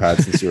that you've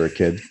had since you were a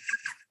kid.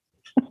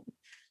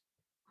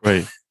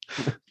 Right.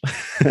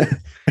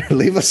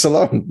 Leave us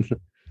alone.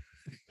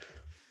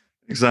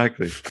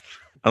 Exactly.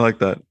 I like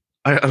that.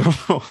 I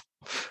don't know.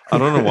 I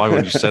don't know why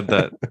when you said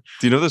that.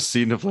 Do you know the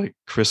scene of like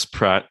Chris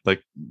Pratt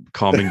like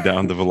calming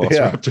down the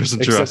velociraptors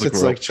in Jurassic World?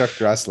 It's like Chuck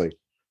Grassley.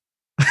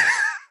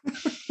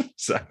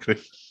 Exactly.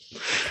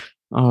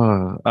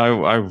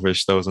 I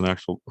wish that was an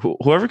actual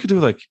whoever could do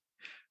like.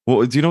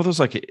 Well, do you know those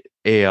like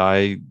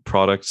AI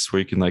products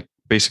where you can like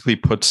basically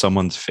put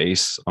someone's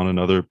face on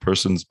another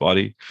person's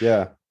body?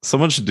 Yeah.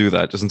 Someone should do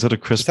that just instead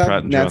of Chris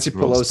Pratt and Nancy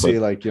Pelosi,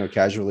 like,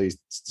 casually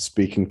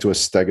speaking to a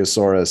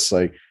stegosaurus,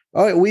 like,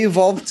 oh, we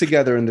evolved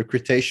together in the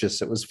Cretaceous.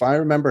 It was fine. I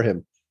remember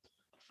him.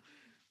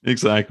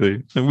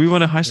 Exactly. And we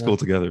went to high school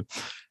together.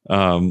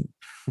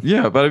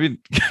 Yeah, but I mean,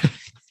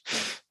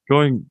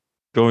 going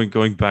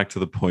back to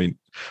the point.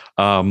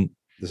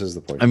 This is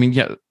the point. I mean,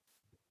 yeah,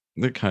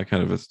 the kind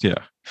of is,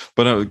 yeah.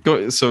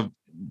 But so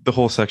the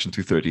whole Section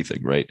 230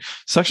 thing, right?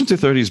 Section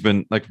 230 has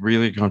been like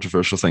really a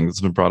controversial thing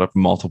that's been brought up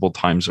multiple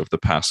times over the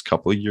past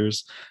couple of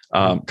years.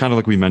 Kind of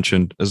like we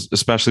mentioned,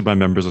 especially by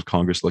members of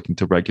Congress looking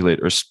to regulate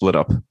or split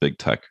up big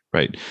tech,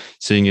 right?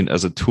 Seeing it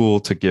as a tool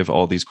to give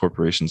all these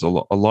corporations a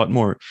lot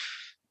more,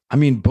 I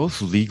mean,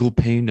 both legal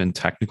pain and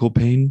technical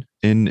pain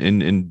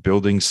in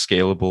building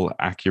scalable,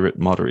 accurate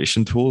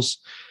moderation tools.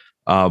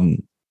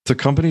 To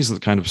companies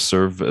that kind of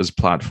serve as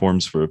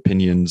platforms for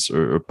opinions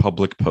or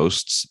public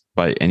posts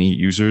by any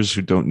users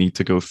who don't need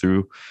to go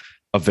through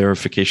a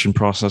verification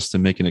process to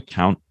make an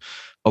account.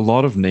 a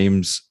lot of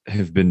names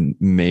have been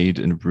made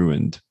and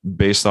ruined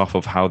based off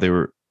of how they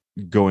were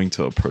going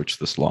to approach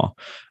this law.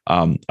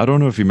 I don't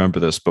know if you remember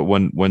this, but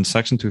when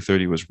Section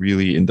 230 was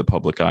really in the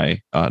public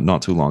eye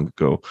not too long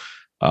ago,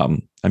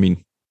 I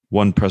mean,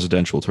 one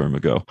presidential term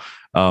ago,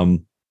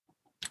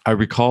 I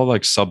recall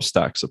like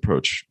Substack's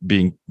approach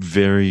being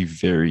very,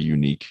 very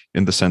unique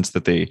in the sense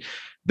that they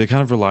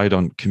kind of relied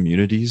on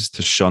communities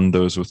to shun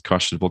those with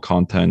questionable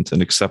content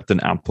and accept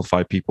and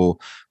amplify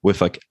people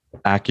with like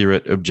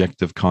accurate,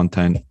 objective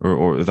content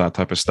or that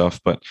type of stuff.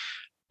 But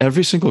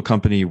every single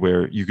company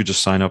where you could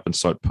just sign up and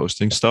start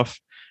posting stuff,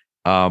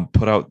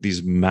 put out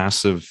these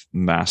massive,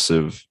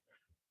 massive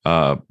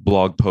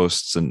blog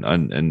posts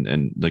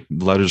and like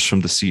letters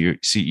from the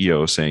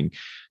CEO saying,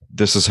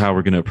 this is how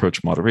we're going to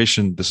approach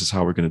moderation. This is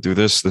how we're going to do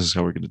this. This is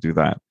how we're going to do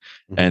that.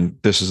 Mm-hmm. And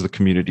this is the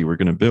community we're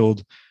going to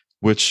build,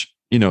 which,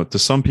 you know, to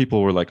some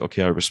people were like,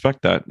 okay, I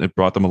respect that. It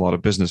brought them a lot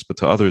of business, but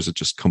to others, it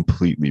just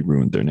completely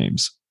ruined their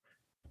names.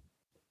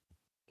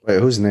 Wait,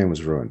 whose name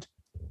was ruined?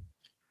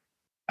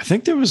 I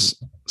think there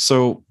was,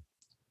 so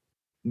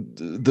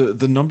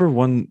the number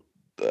one,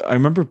 I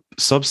remember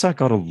Substack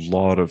got a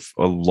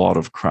lot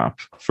of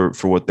crap for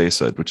what they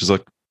said, which is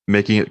like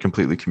making it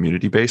completely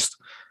community based,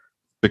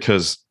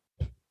 because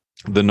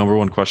the number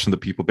one question that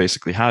people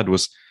basically had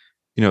was,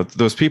 you know,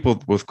 those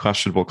people with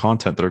questionable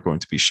content that are going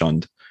to be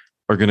shunned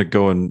are going to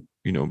go and,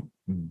 you know,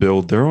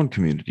 build their own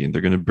community, and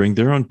they're going to bring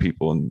their own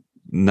people. And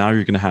now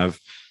you're going to have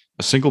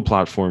a single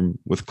platform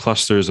with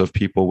clusters of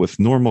people with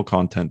normal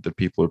content that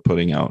people are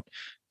putting out.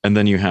 And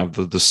then you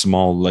have the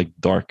small, like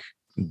dark,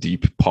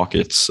 deep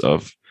pockets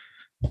of,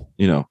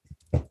 you know,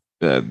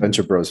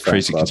 Venture Bros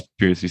crazy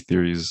conspiracy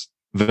theories.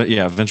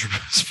 Venture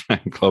Bros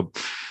fan club.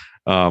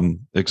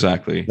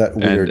 Exactly. That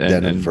weird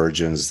and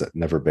virgins that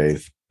never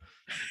bathe.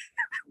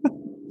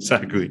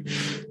 Exactly.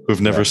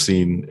 Who've never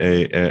seen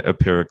a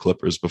pair of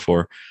clippers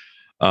before.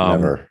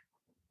 Never.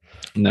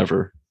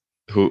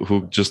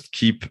 Who just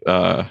keep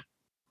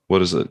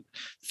what is it?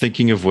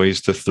 Thinking of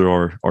ways to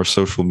throw our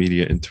social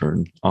media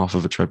intern off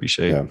of a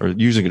trebuchet or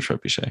using a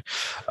trebuchet.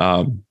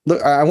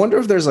 Look, I wonder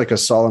if there's like a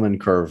Solomon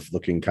curve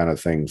looking kind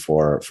of thing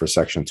for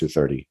Section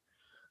 230.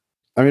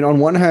 I mean, on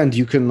one hand,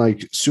 you can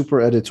like super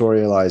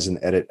editorialize and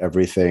edit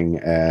everything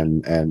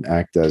and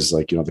act as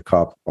like, you know, the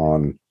cop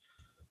on,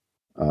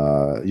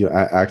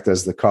 act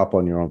as the cop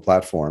on your own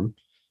platform.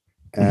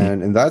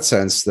 And in that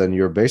sense, then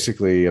you're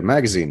basically a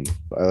magazine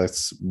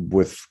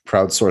with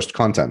crowdsourced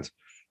content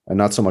and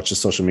not so much a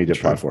social media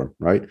platform,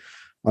 right?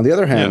 On the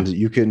other hand,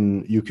 you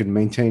can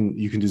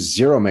do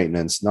zero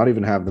maintenance, not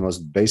even have the most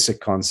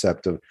basic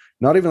concept of,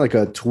 not even like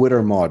a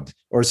Twitter mod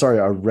a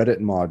Reddit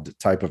mod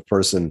type of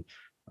person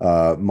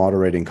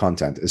moderating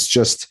content. It's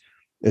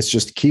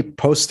just keep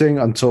posting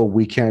until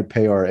we can't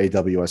pay our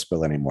AWS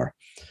bill anymore,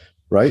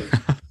 right?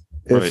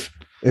 Right.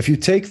 If you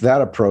take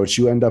that approach,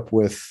 you end up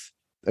with,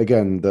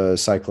 again, the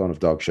cyclone of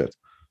dog shit.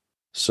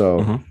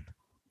 So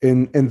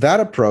in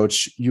that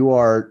approach, you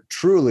are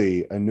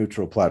truly a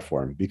neutral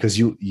platform because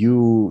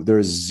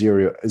there's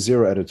zero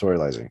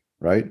editorializing,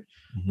 right?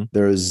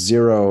 There is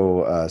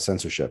zero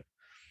censorship.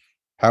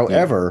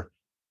 However,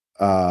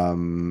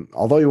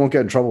 although you won't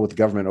get in trouble with the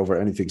government over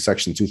anything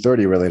Section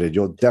 230 related,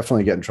 you'll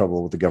definitely get in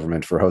trouble with the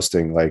government for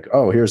hosting like,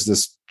 oh, here's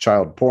this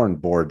child porn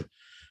board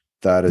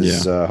that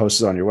is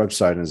hosted on your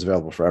website and is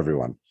available for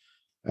everyone.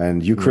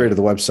 And you created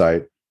the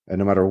website, and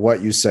no matter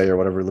what you say or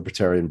whatever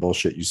libertarian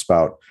bullshit you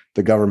spout,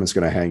 the government's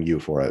going to hang you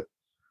for it.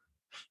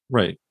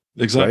 Right.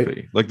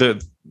 Exactly. Right?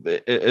 Like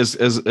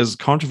as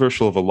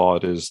controversial of a law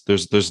it is,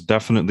 there's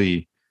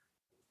definitely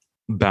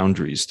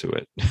boundaries to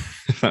it.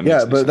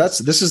 But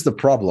this is the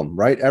problem,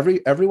 right?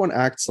 Everyone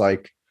acts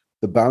like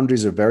the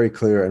boundaries are very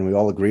clear and we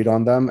all agreed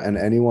on them, and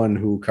anyone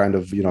who kind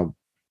of, you know,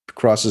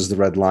 crosses the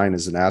red line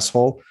is an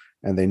asshole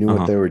and they knew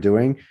what they were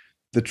doing.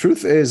 The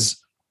truth is,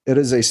 it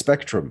is a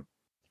spectrum,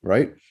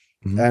 right?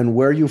 And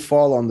where you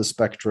fall on the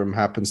spectrum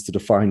happens to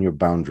define your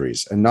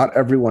boundaries, and not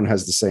everyone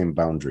has the same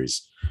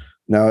boundaries.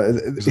 Now,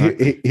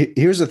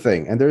 here's the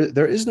thing, and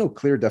there is no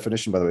clear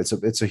definition, by the way.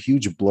 It's a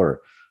huge blur.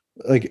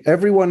 Like,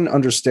 everyone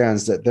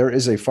understands that there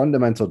is a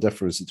fundamental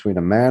difference between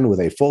a man with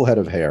a full head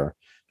of hair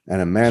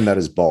and a man that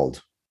is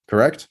bald,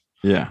 correct?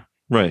 Yeah,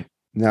 right.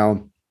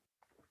 Now,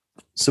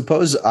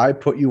 suppose I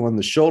put you on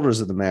the shoulders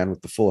of the man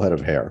with the full head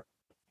of hair,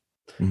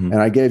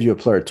 and I gave you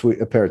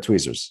a pair of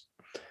tweezers.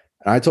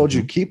 And I told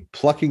you, keep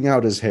plucking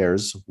out his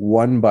hairs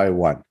one by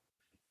one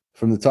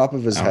from the top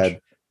of his head,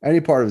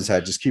 any part of his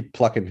head, just keep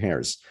plucking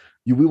hairs.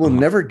 We will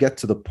never get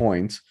to the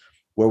point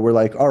where we're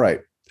like, all right,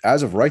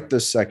 as of right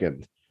this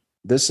second,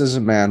 this is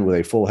a man with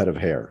a full head of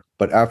hair.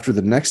 But after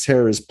the next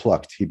hair is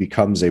plucked, he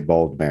becomes a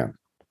bald man.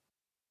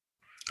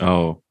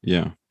 Oh,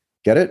 yeah.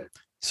 Get it?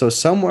 So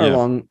somewhere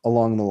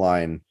along the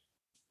line,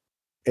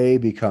 A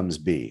becomes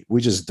B. We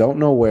just don't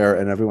know where,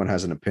 and everyone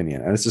has an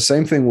opinion. And it's the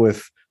same thing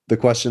with the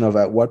question of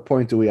at what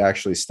point do we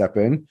actually step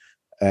in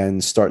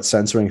and start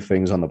censoring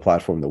things on the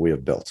platform that we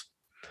have built.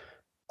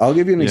 I'll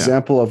give you an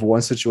example of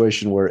one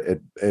situation where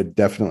it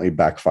definitely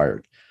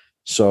backfired.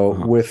 So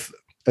with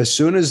as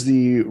soon as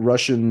the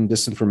Russian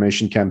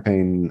disinformation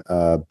campaign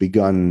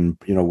begun,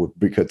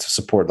 because to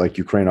support like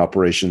Ukraine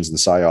operations and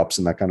psyops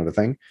and that kind of a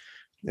thing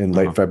in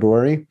late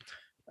February,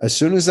 as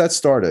soon as that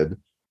started,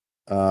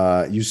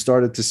 you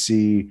started to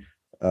see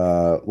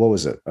what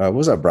was it? What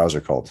was that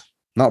browser called?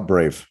 Not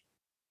Brave.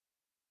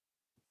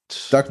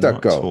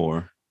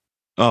 DuckDuckGo.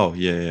 Oh,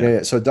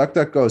 yeah. So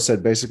DuckDuckGo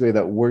said basically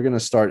that we're going to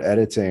start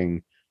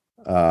editing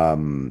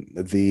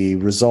the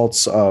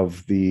results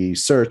of the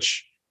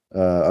search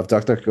of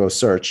DuckDuckGo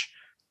search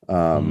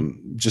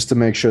just to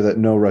make sure that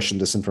no Russian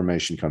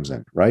disinformation comes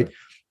in, right?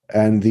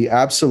 And the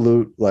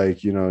absolute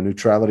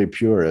neutrality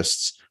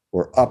purists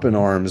were up in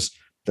arms.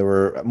 They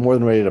were more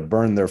than ready to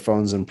burn their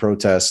phones in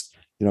protest.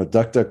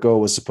 DuckDuckGo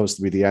was supposed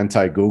to be the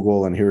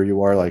anti-Google, and here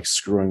you are like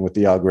screwing with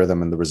the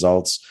algorithm and the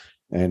results.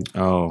 And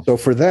so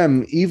for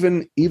them,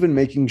 even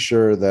making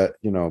sure that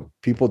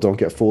people don't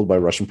get fooled by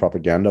Russian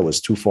propaganda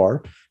was too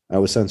far. That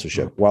was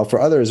censorship. While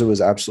for others, it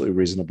was absolutely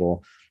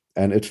reasonable,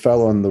 and it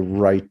fell on the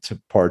right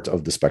part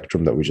of the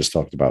spectrum that we just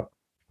talked about.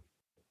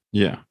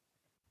 Yeah.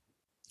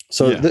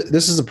 So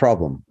this is a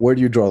problem. Where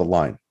do you draw the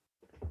line?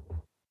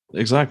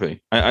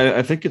 Exactly.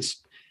 I think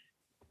it's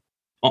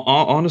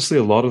honestly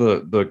a lot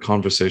of the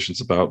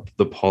conversations about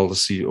the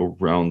policy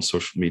around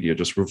social media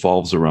just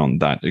revolves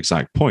around that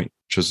exact point,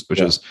 which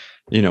is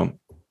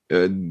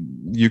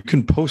you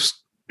can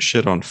post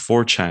shit on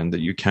 4chan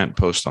that you can't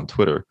post on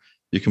Twitter.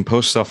 You can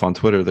post stuff on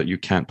Twitter that you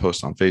can't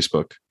post on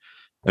Facebook.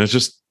 And it's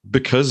just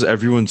because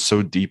everyone's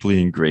so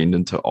deeply ingrained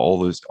into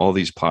all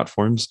these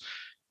platforms,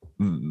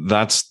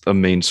 that's a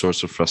main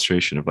source of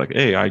frustration of like,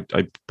 hey,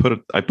 I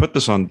put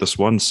this on this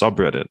one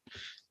subreddit,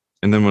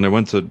 and then when I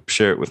went to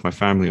share it with my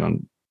family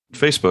on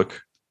Facebook,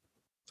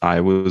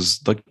 I was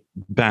like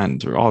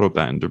banned or auto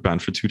banned or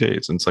banned for 2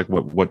 days. And it's like,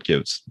 what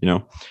gives,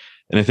 And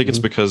I think it's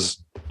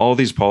because all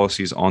these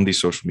policies on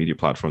these social media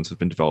platforms have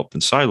been developed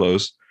in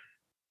silos,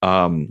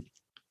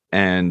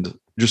 and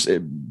just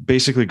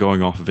basically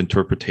going off of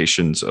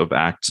interpretations of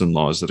acts and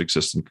laws that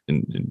exist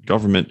in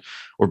government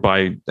or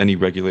by any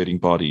regulating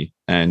body,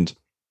 and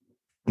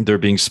they're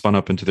being spun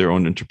up into their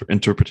own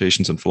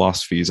interpretations and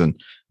philosophies,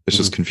 and it's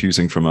just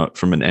confusing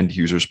from an end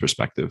user's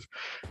perspective.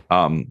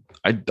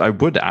 I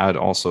would add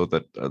also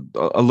that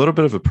a little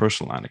bit of a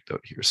personal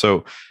anecdote here.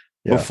 So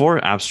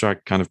before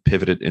Abstract kind of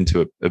pivoted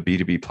into a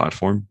B2B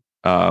platform,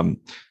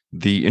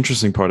 the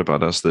interesting part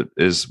about us that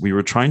is we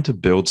were trying to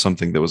build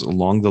something that was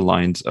along the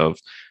lines of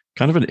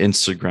kind of an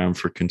Instagram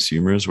for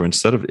consumers, where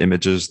instead of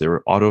images, there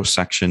were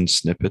auto-section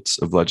snippets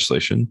of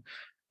legislation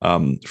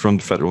from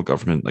the federal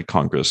government, like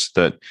Congress,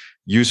 that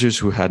users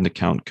who had an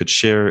account could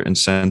share and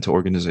send to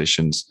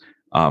organizations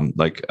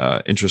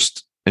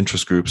interest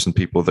groups and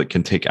people that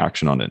can take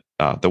action on it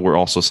that were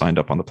also signed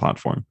up on the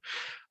platform.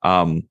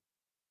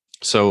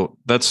 So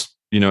that's,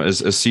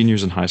 as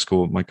seniors in high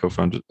school, my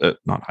co-founder,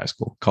 not high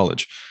school,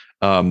 college,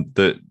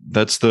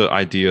 that's the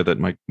idea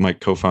that my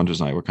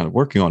co-founders and I were kind of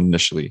working on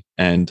initially.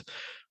 And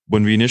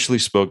when we initially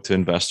spoke to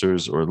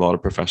investors or a lot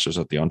of professors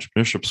at the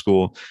entrepreneurship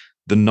school,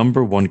 the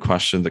number one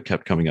question that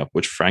kept coming up,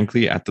 which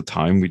frankly at the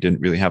time we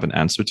didn't really have an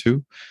answer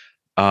to,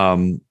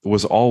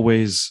 was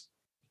always,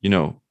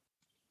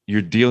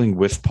 you're dealing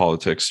with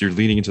politics, you're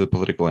leaning into the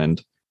political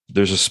end.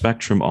 There's a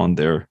spectrum on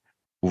there.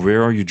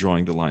 Where are you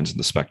drawing the lines in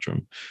the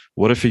spectrum?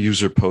 What if a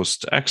user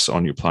posts X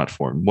on your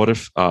platform? What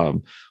if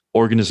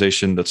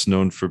organization that's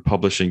known for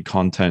publishing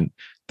content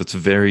that's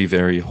very,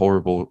 very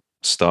horrible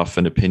stuff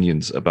and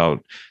opinions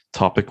about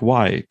topic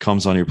Y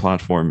comes on your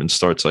platform and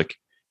starts like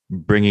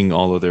bringing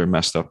all of their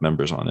messed up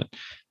members on it?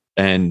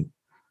 And,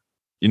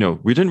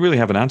 we didn't really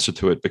have an answer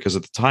to it because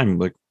at the time,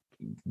 like,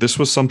 this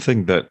was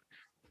something that,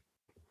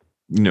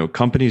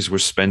 companies were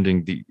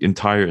spending the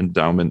entire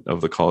endowment of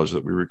the college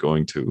that we were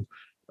going to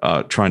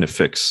trying to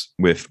fix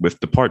with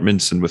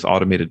departments and with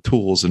automated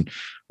tools and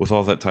with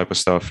all that type of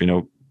stuff.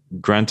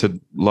 Granted,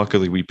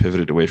 luckily we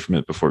pivoted away from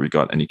it before we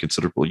got any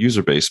considerable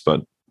user base,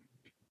 but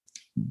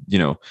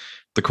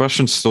the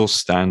question still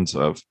stands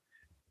of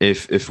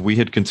if we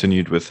had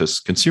continued with this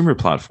consumer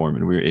platform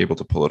and we were able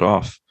to pull it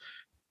off,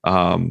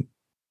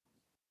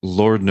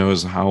 Lord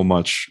knows how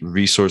much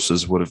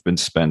resources would have been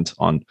spent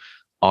on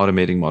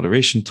automating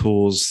moderation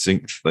tools.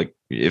 Think like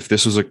if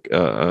this was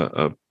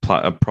a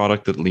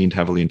product that leaned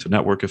heavily into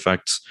network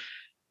effects,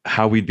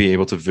 how we'd be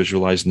able to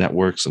visualize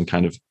networks and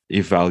kind of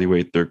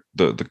evaluate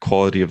the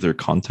quality of their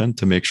content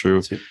to make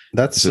sure.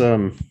 That's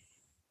another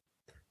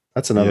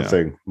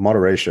thing.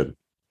 Moderation.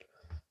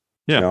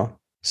 Yeah.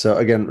 So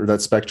again,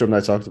 that spectrum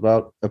that I talked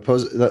about,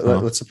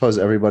 let's suppose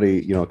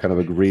everybody, kind of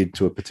agreed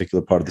to a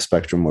particular part of the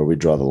spectrum where we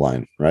draw the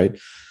line, right?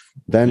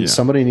 Then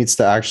somebody needs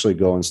to actually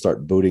go and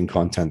start booting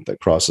content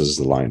that crosses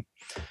the line.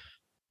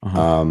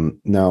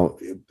 Now,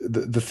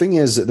 the thing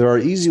is, there are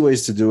easy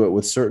ways to do it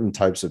with certain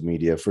types of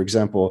media. For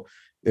example,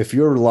 if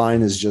your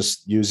line is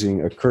just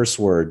using a curse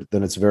word,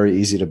 then it's very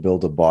easy to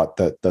build a bot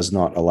that does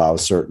not allow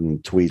certain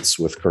tweets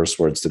with curse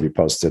words to be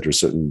posted or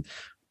certain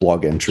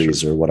blog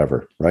entries or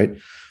whatever, right?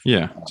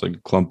 Yeah, it's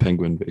like Clump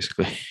Penguin,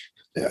 basically.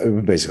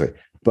 Basically.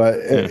 But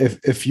Yeah.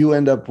 if you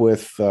end up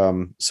with,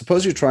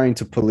 suppose you're trying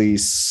to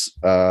police,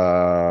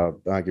 I'll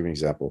give you an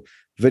example,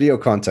 video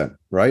content,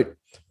 right?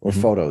 Or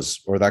Mhm. photos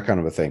or that kind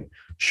of a thing.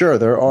 Sure,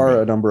 there are Right.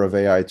 a number of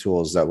AI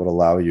tools that would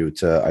allow you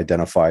to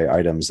identify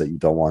items that you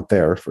don't want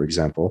there, for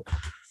example.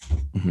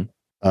 Mhm.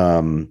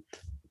 Um,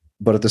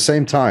 but at the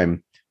same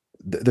time,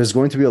 there's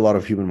going to be a lot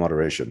of human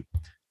moderation.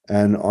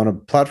 And on a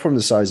platform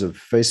the size of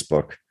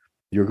Facebook,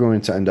 you're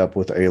going to end up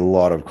with a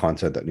lot of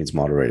content that needs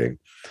moderating.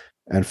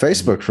 And Mhm.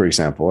 Facebook, for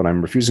example, and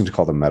I'm refusing to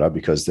call them Meta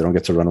because they don't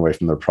get to run away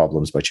from their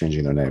problems by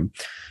changing their name.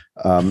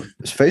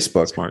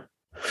 Facebook, Smart.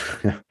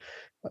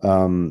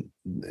 um,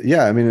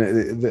 yeah, I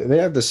mean, they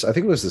had this, I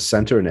think it was the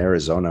center in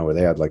Arizona where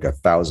they had like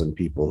 1,000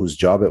 people whose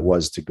job it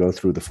was to go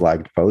through the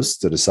flagged posts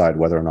to decide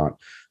whether or not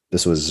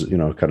this was,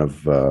 kind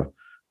of,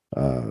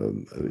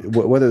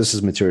 whether this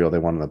is material they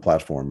want on the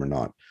platform or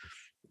not.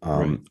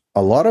 Right.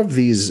 A lot of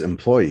these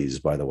employees,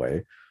 by the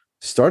way,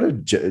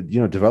 started,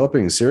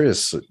 developing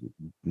serious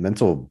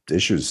mental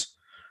issues.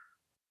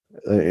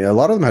 A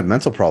lot of them had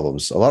mental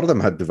problems. A lot of them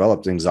had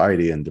developed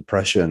anxiety and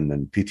depression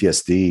and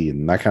PTSD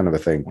and that kind of a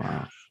thing.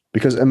 Wow.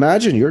 Because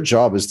imagine your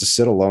job is to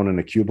sit alone in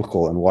a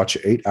cubicle and watch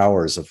 8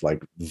 hours of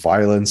like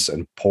violence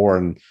and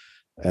porn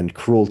and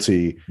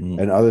cruelty Mm.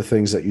 and other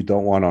things that you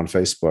don't want on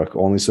Facebook,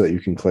 only so that you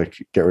can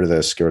click, get rid of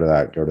this, get rid of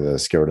that, get rid of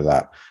this, get rid of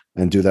that,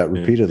 and do that Yeah. Yeah.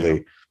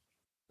 repeatedly.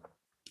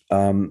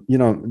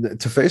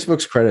 To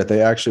Facebook's credit,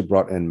 they actually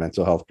brought in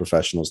mental health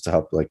professionals to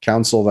help like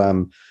counsel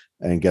them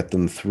and get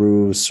them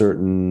through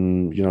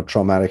certain,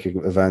 traumatic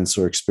events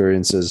or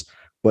experiences.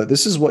 But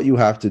this is what you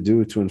have to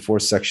do to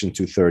enforce Section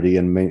 230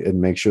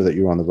 and make sure that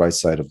you're on the right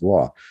side of the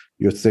law.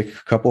 You have to take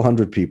a couple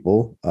hundred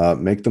people,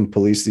 make them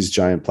police these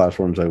giant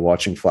platforms by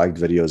watching flagged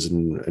videos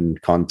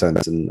and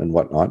content and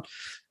whatnot,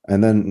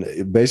 and then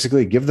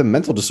basically give them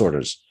mental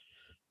disorders.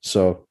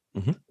 So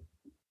Mhm.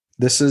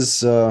 this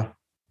is,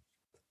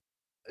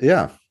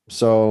 yeah.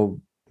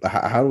 So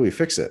how do we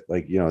fix it?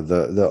 Like,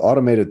 the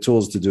automated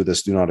tools to do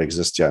this do not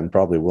exist yet and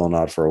probably will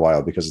not for a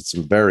while because it's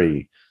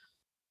very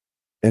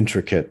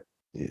intricate.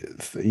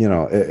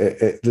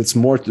 It's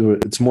more to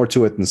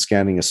it than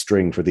scanning a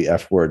string for the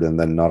F word and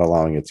then not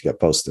allowing it to get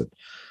posted.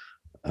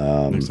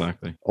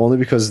 Exactly. Only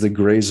because the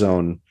gray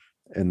zone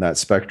in that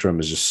spectrum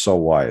is just so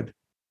wide.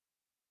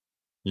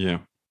 Yeah.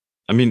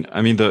 I mean,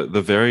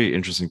 the very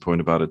interesting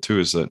point about it too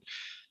is that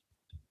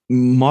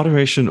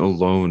moderation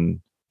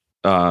alone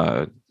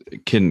uh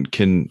can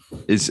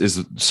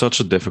is such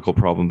a difficult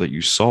problem that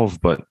you solve,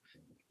 but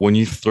when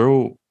you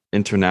throw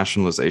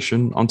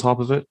internationalization on top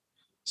of it,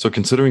 so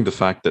considering the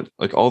fact that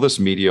like all this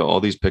media, all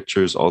these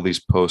pictures, all these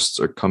posts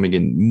are coming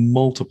in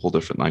multiple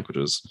different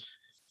languages,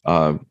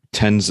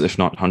 tens if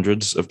not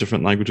hundreds of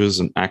different languages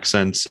and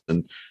accents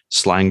and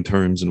slang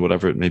terms and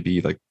whatever it may be,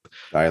 like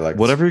Dialects.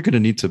 whatever you're going to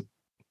need to,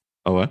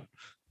 oh what?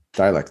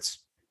 Dialects.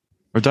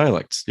 Or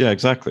dialects, yeah,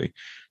 exactly.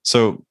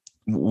 So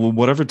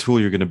whatever tool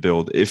you're going to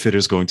build, if it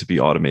is going to be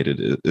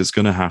automated, is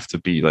going to have to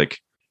be like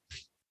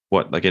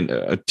what, like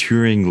a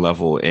Turing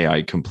level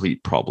AI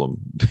complete problem.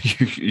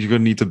 You're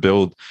going to need to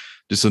build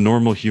just a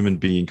normal human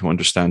being who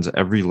understands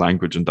every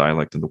language and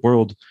dialect in the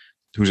world,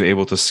 who's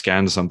able to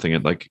scan something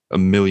at like a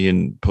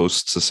million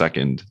posts a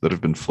second that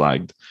have been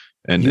flagged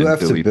and You have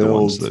to delete the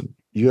ones build. that.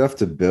 You have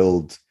to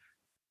build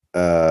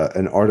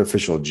an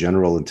artificial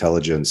general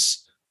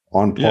intelligence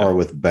on Yeah, par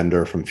with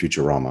Bender from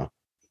Futurama.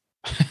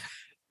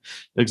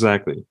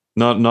 exactly.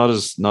 Not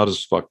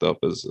as fucked up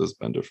as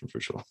Bender from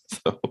Futurama.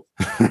 So.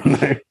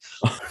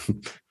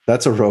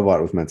 That's a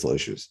robot with mental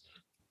issues.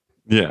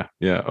 Yeah,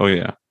 yeah, oh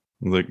yeah.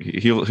 Like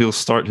he'll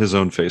start his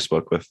own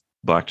Facebook with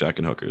blackjack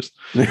and hookers.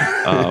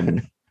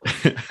 Um,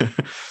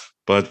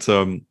 but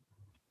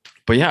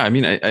but yeah, I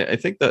mean, I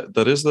think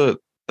that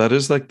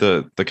is like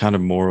the kind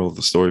of moral of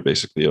the story,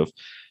 basically, of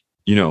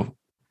you know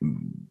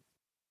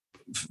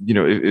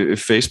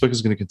if Facebook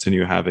is going to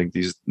continue having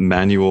these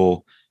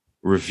manual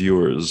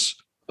reviewers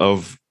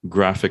of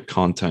graphic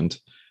content,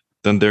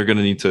 then they're going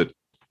to need to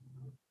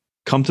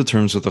come to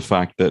terms with the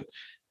fact that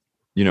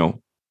you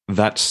know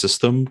that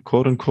system,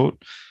 quote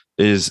unquote,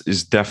 is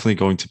definitely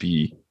going to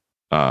be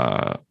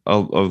a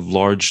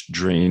large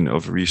drain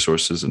of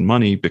resources and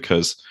money,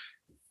 because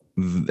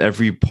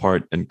every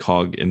part and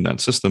cog in that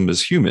system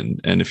is human,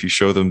 and if you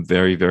show them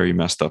very, very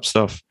messed up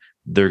stuff,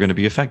 they're going to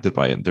be affected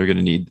by it. They're going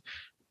to need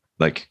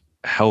like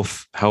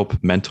health help,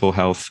 mental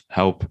health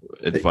help,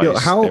 advice,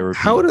 how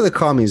therapy. do the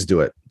commies do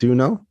it? Do you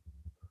know?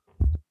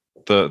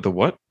 The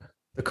what?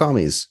 The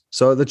commies.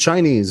 So the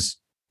Chinese,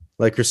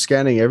 like, are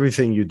scanning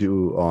everything you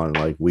do on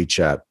like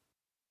WeChat,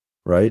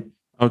 right?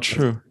 Oh,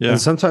 true. And Yeah.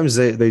 sometimes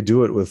they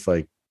do it with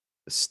like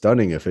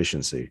stunning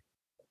efficiency.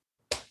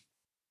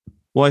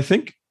 Well, I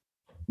think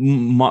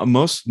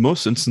most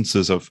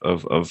instances of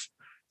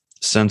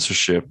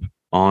censorship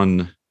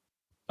on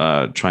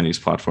Chinese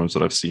platforms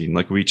that I've seen,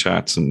 like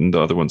WeChats and the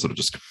other ones that are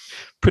just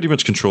pretty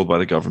much controlled by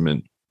the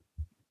government,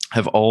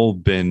 have all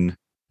been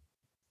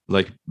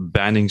like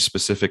banning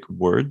specific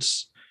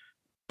words.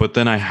 But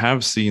then I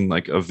have seen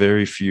like a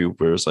very few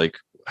where it's like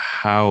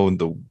how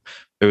the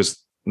it was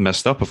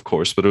messed up, of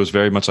course, but it was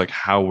very much like,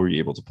 how were you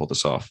able to pull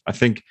this off? I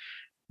think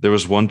there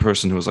was one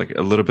person who was like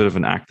a little bit of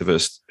an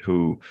activist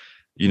who,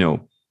 you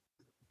know,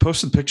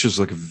 posted pictures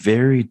like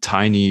very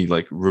tiny,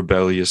 like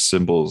rebellious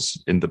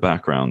symbols in the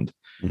background.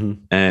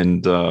 Mm-hmm.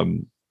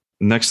 And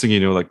next thing you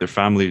know, like their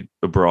family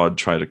abroad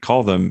try to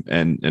call them,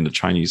 and a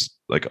Chinese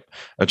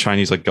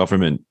like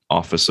government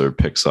officer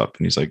picks up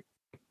and he's like,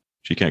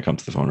 she can't come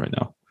to the phone right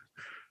now.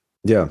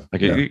 Yeah.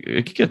 Like yeah.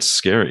 it gets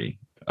scary.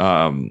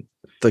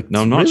 Like,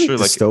 now I'm not really sure,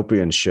 like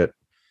dystopian shit.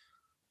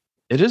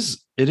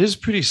 it is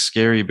pretty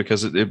scary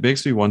because it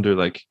makes me wonder,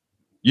 like,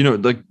 you know,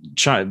 like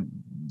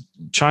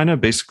China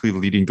basically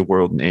leading the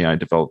world in AI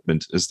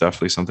development is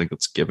definitely something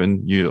that's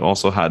given. You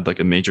also had like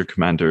a major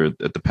commander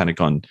at the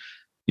Pentagon,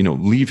 you know,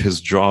 leave his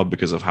job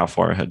because of how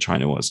far ahead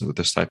China was with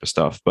this type of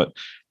stuff. But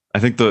I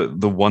think the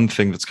one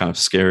thing that's kind of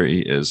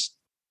scary is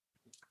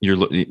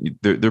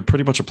they're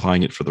pretty much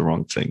applying it for the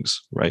wrong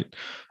things, right?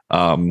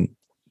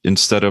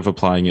 Instead of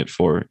applying it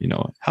for, you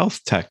know,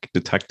 health tech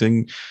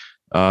detecting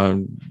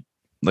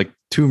like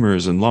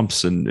tumors and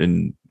lumps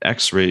and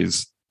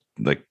X-rays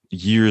like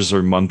years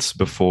or months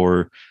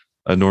before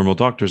a normal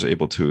doctor is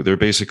able to, they're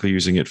basically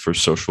using it for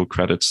social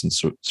credits and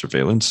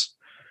surveillance.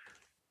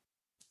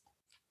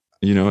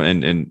 You know,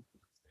 and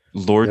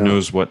Lord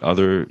knows what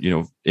other, you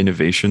know,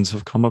 innovations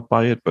have come up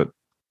by it, but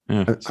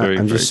yeah, it's very,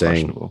 I'm very just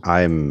saying,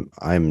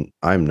 questionable.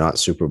 I'm not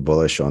super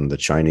bullish on the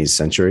Chinese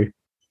century.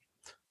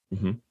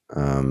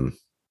 Mm-hmm.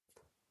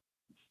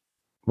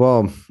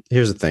 Well,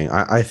 here's the thing.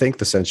 I think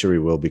the century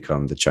will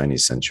become the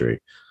Chinese century.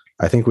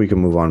 I think we can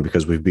move on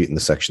because we've beaten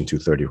the Section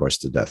 230 horse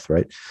to death,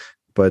 right?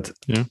 But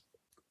yeah,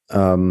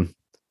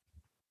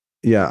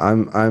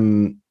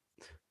 I'm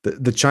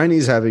the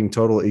Chinese having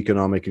total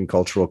economic and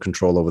cultural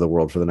control over the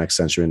world for the next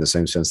century in the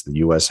same sense the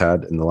US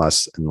had in the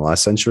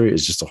last century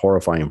is just a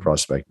horrifying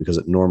prospect because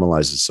it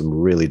normalizes some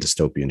really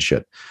dystopian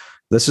shit.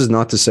 This is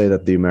not to say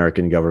that the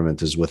American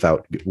government is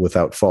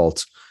without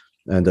fault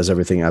and does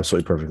everything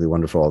absolutely perfectly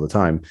wonderful all the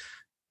time.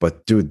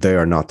 But dude, they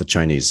are not the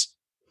Chinese.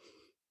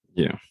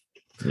 Yeah.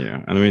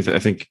 Yeah. And I mean, I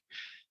think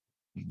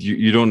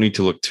you don't need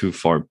to look too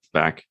far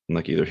back in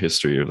like either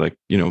history or like,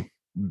 you know,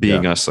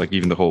 being us, like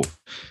even the whole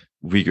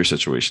Uyghur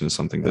situation is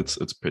something that's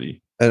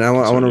pretty. And I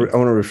want to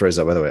rephrase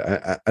that, by the way.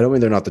 I don't mean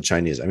they're not the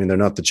Chinese. I mean, they're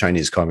not the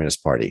Chinese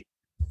Communist Party.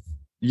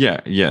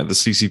 Yeah. Yeah. The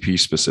CCP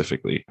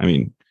specifically. I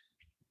mean,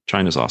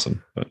 China's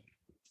awesome, but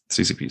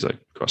CCP is like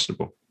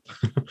questionable.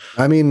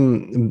 I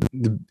mean,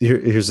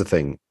 here's the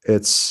thing.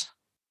 It's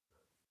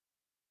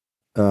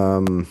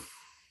trying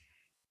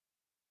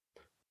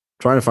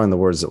to find the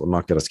words that will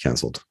not get us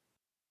canceled.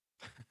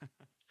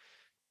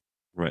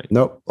 Right.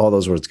 Nope. All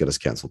those words get us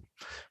canceled.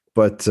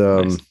 But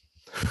nice.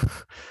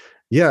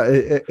 Yeah,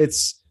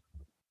 it's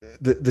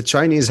the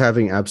Chinese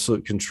having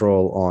absolute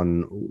control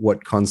on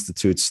what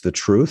constitutes the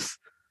truth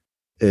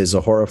is a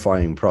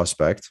horrifying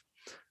prospect,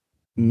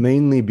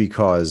 mainly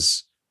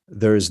because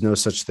there is no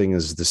such thing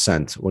as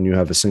dissent when you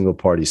have a single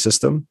party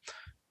system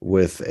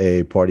with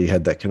a party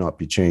head that cannot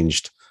be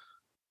changed.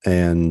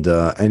 And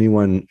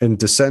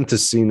dissent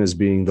is seen as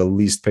being the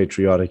least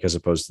patriotic as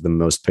opposed to the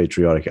most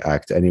patriotic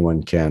act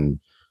anyone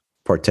can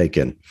partake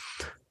in.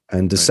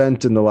 And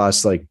dissent in the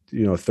last, like,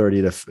 you know,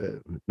 dissent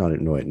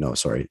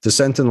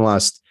in the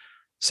last,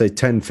 say,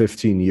 10,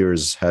 15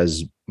 years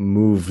has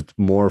moved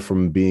more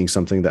from being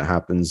something that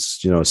happens,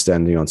 you know,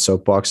 standing on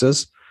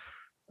soapboxes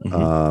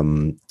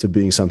to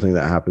being something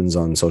that happens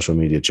on social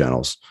media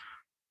channels.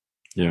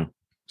 Yeah.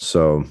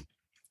 So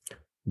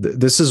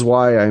this is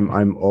why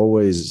I'm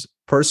always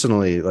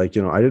personally, like,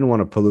 you know, I didn't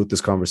want to pollute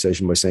this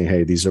conversation by saying,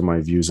 hey, these are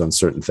my views on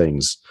certain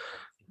things.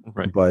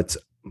 Right. But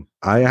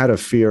I had a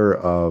fear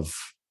of,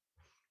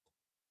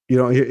 you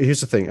know,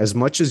 here's the thing. As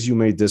much as you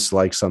may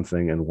dislike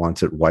something and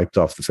want it wiped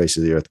off the face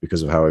of the earth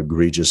because of how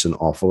egregious and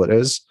awful it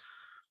is,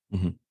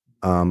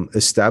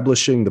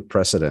 establishing the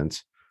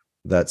precedent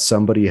that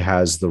somebody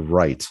has the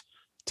right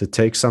to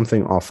take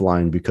something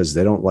offline because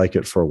they don't like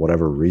it for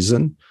whatever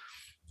reason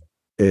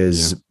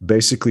is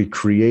basically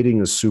creating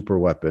a super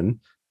weapon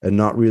and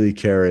not really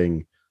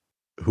caring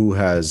who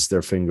has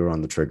their finger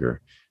on the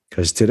trigger.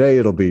 Because today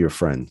it'll be your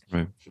friend.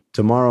 Right.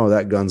 Tomorrow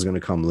that gun's going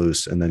to come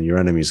loose, and then your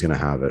enemy's going to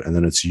have it, and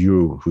then it's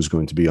you who's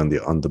going to be on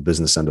the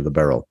business end of the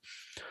barrel.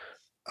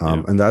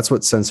 And that's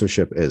what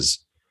censorship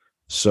is.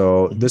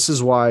 So this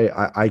is why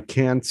I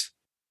can't,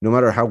 no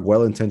matter how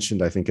well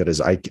intentioned I think it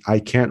is, I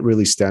can't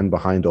really stand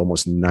behind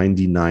almost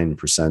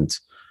 99%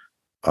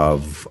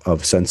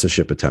 of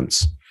censorship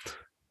attempts.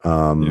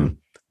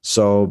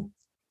 So,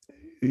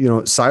 you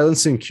know,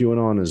 silencing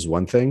QAnon is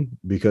one thing,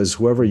 because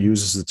whoever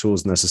uses the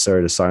tools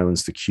necessary to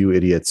silence the Q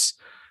idiots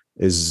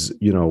is,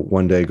 you know,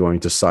 one day going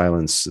to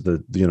silence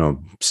the, you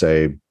know,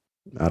 say,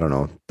 I don't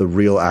know, the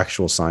real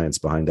actual science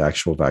behind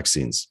actual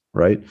vaccines,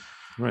 right?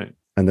 Right.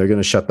 And they're going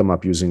to shut them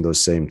up using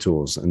those same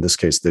tools, in this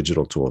case,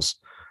 digital tools.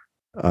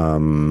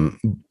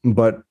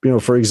 But, you know,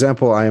 for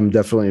example, I am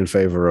definitely in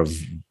favor of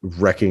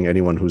wrecking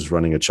anyone who's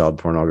running a child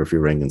pornography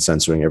ring and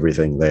censoring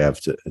everything they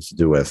have to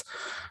do with,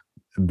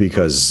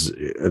 because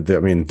I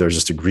mean, they're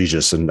just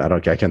egregious, and I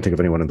can't think of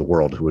anyone in the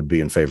world who would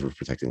be in favor of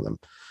protecting them.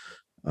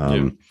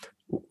 Yeah.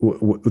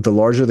 The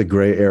larger the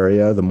gray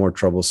area, the more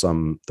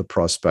troublesome the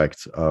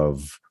prospect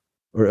of,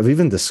 or of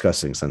even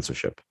discussing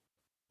censorship.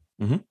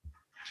 Mm-hmm.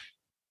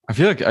 I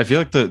feel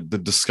like the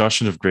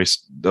discussion of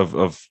grace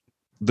of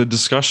the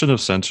discussion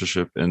of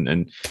censorship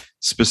and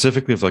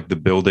specifically of like the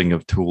building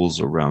of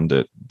tools around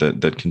it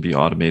that can be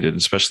automated,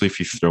 especially if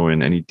you throw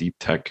in any deep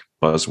tech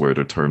buzzword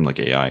or term like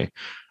AI,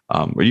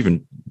 or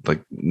even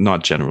like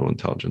not general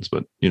intelligence,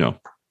 but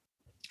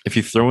if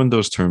you throw in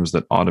those terms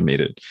that automate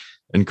it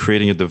and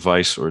creating a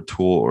device or a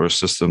tool or a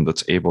system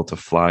that's able to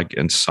flag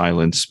and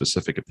silence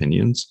specific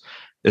opinions,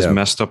 as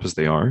messed up as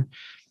they are,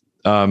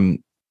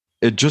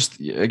 it just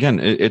again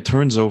it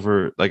turns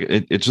over like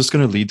it's just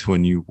going to lead to a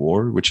new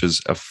war, which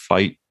is a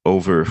fight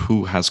over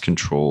who has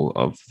control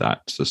of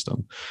that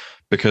system.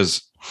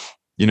 Because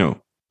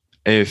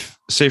if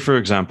say for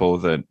example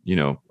that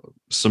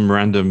some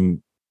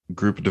random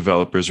group of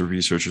developers or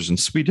researchers in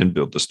Sweden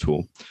build this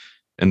tool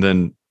and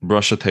then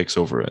Russia takes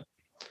over it,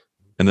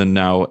 and then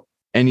now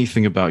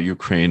anything about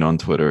Ukraine on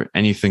Twitter,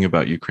 anything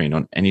about Ukraine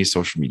on any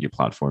social media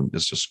platform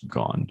is just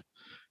gone,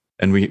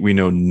 and we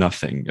know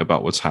nothing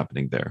about what's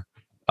happening there.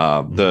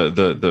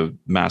 The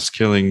mass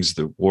killings,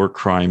 the war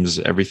crimes,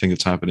 everything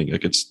that's happening,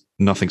 like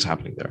nothing's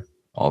happening there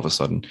all of a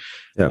sudden.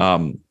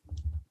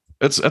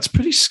 That's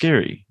pretty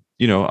scary.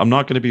 I'm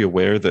not going to be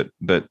aware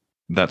that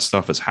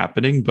stuff is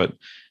happening, but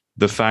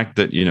the fact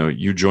that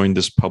you joined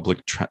this public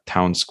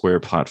town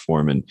square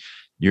platform and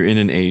you're in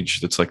an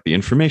age that's like the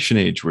information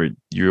age where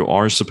you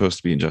are supposed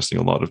to be ingesting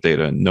a lot of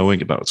data and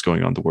knowing about what's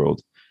going on in the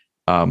world.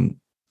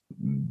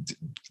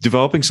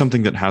 Developing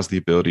something that has the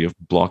ability of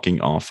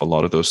blocking off a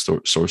lot of those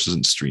sources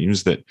and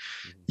streams that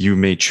you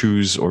may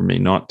choose or may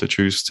not to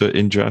choose to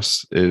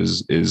ingest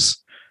is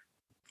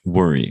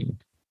worrying.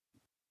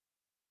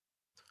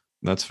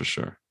 That's for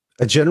sure.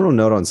 A general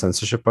note on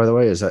censorship, by the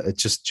way, is that it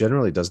just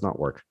generally does not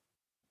work.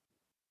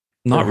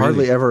 Not really.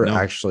 Hardly ever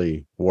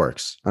actually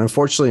works. And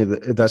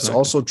unfortunately, that's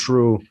also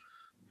true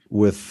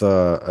with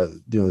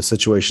the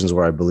situations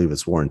where I believe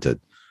it's warranted.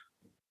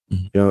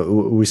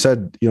 We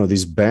said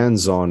these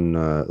bans on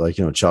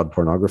child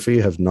pornography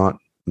have not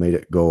made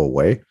it go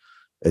away.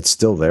 It's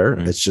still there.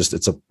 Right. It's just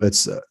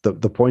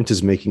the point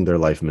is making their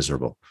life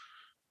miserable.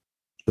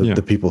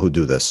 The people who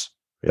do this.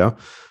 Yeah.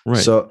 Right.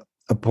 So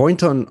a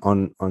point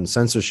on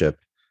censorship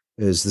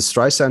is the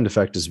Streisand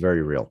effect is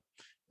very real.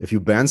 If you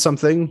ban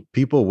something,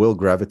 people will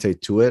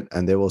gravitate to it,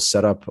 and they will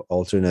set up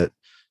alternate.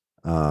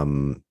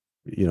 They'll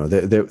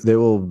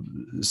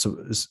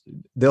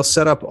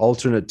set up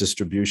alternate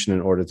distribution in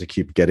order to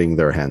keep getting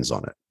their hands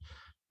on it,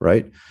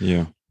 right?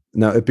 Yeah.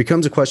 Now it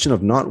becomes a question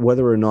of not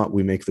whether or not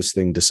we make this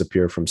thing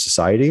disappear from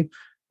society.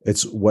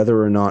 It's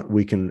whether or not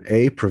we can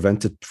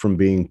prevent it from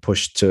being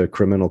pushed to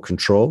criminal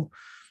control,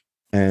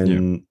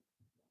 and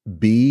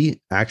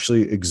B,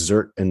 actually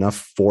exert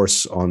enough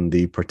force on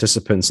the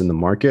participants in the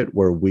market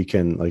where we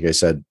can, like I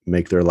said,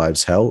 make their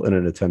lives hell in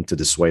an attempt to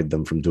dissuade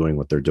them from doing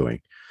what they're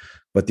doing.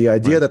 But the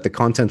idea that the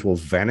content will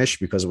vanish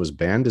because it was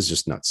banned is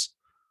just nuts.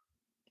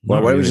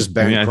 Why don't we just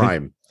ban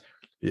crime?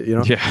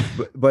 Yeah,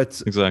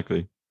 but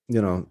exactly.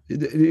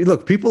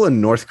 Look, people in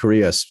North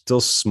Korea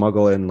still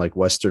smuggle in like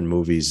Western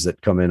movies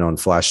that come in on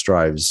flash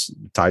drives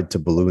tied to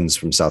balloons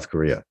from South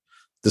Korea,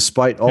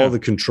 despite all the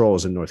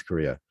controls in North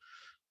Korea.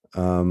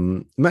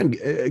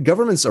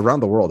 Governments around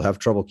the world have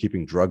trouble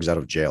keeping drugs out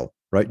of jail,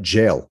 right?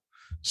 Jail.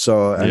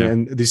 So,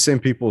 and these same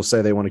people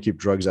say they want to keep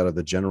drugs out of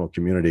the general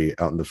community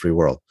out in the free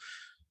world.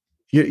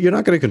 You're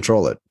not going to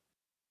control it.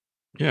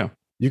 Yeah.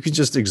 You can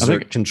just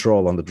exert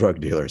control on the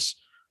drug dealers,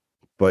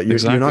 but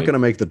you're not going to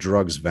make the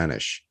drugs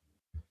vanish.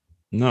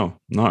 No,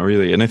 not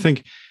really. And I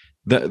think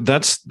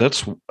that's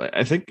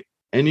I think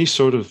any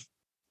sort of,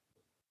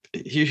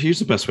 here's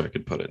the best way I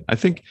could put it. I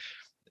think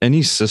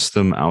any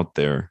system out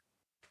there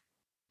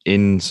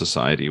in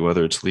society,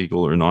 whether it's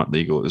legal or not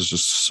legal, is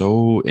just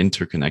so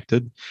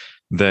interconnected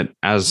that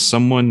as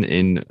someone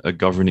in a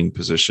governing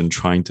position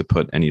trying to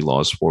put any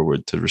laws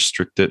forward to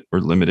restrict it or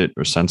limit it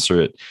or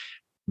censor it,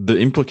 the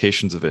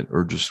implications of it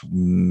are just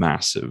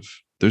massive.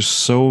 There's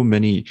so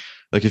many,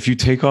 like if you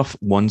take off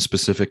one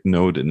specific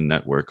node in a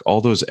network,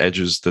 all those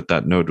edges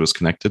that node was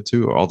connected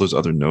to, or all those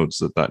other nodes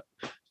that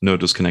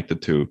node was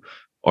connected to,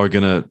 are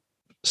going to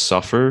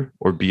suffer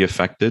or be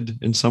affected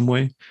in some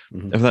way,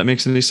 if that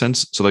makes any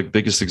sense. So like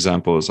biggest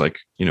example is like,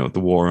 the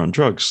war on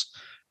drugs.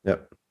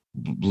 Yep.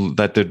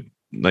 That did,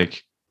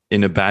 like,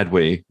 in a bad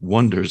way,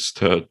 wonders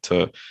to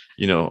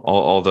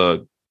all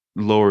the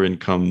lower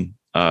income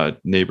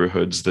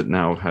neighborhoods that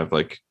now have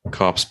like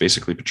cops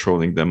basically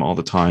patrolling them all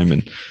the time,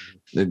 and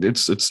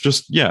it's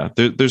just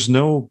there's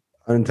no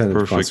unintended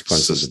perfect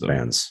consequences system. Of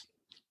bans.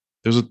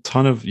 There's a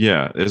ton of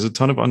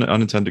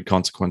unintended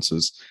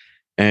consequences,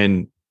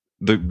 and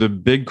the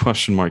big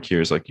question mark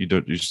here is like you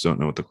just don't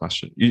know what the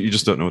question. You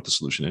just don't know what the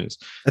solution is.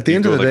 At the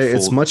end of the day,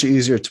 it's much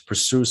easier to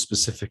pursue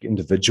specific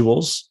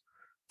individuals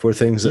for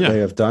things that they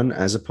have done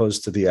as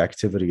opposed to the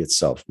activity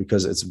itself,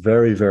 because it's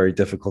very, very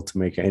difficult to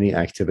make any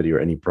activity or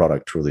any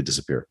product truly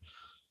disappear.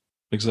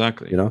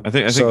 Exactly. I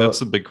think that's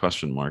the big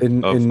question mark.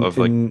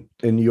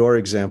 In your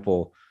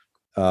example,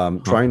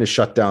 Trying to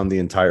shut down the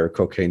entire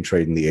cocaine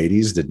trade in the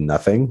 80s did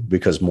nothing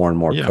because more and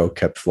more coke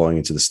kept flowing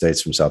into the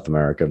States from South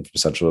America and from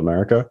Central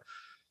America.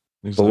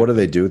 Exactly. But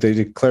what do? They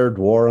declared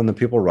war on the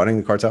people running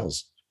the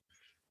cartels.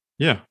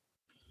 Yeah.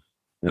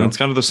 And it's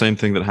kind of the same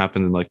thing that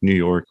happened in like New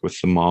York with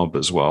the mob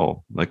as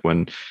well. Like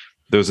when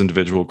those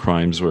individual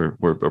crimes were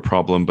a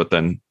problem, but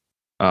then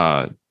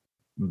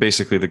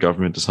basically the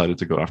government decided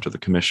to go after the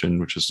commission,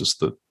 which is just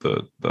the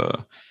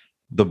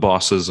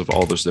bosses of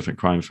all those different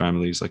crime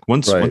families. Like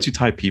once you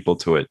tie people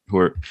to it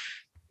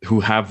who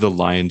have the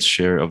lion's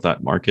share of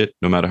that market,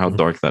 no matter how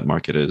dark that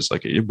market is,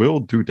 like it will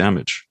do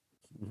damage.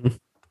 Mm-hmm.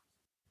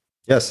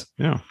 Yes.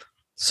 Yeah.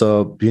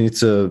 So you need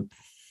to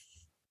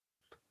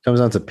comes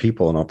down to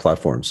people and our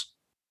platforms.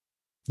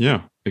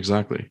 Yeah,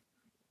 exactly.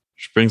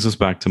 Which brings us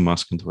back to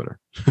Musk and Twitter,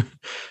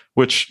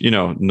 which,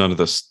 none of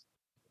this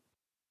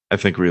I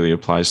think really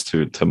applies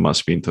to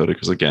Musk being Twitter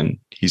because, again,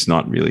 he's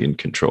not really in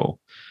control.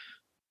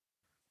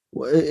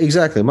 Well,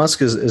 exactly.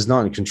 Musk is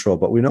not in control,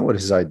 but we know what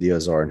his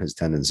ideas are and his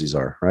tendencies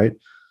are, right?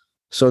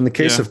 So in the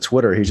case of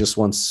Twitter, he just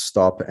wants to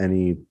stop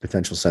any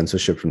potential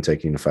censorship from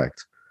taking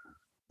effect.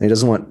 And he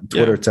doesn't want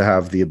Twitter to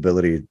have the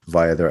ability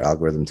via their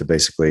algorithm to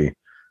basically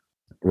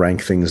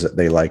rank things that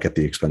they like at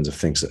the expense of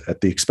things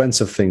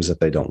that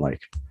they don't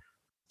like.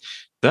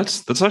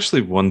 That's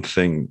actually one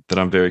thing that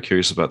I'm very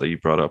curious about that you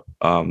brought up.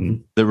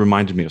 That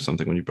reminded me of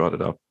something when you brought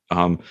it up.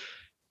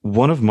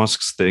 One of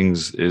Musk's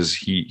things is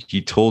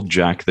he told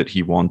Jack that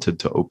he wanted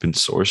to open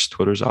source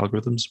Twitter's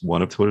algorithms,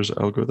 one of Twitter's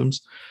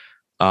algorithms.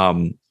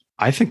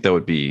 I think that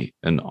would be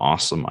an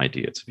awesome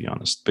idea, to be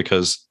honest,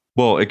 because,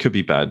 well, it could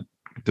be bad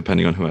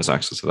depending on who has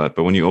access to that.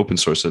 But when you open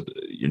source it,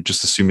 you're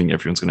just assuming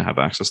everyone's going to have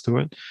access to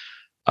it.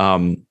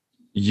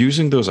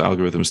 Using those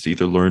algorithms to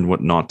either learn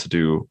what not to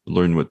do,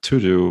 learn what to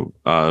do,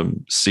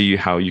 see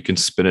how you can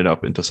spin it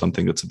up into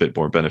something that's a bit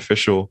more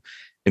beneficial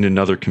in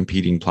another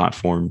competing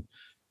platform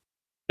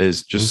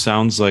is just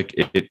sounds like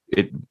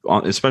it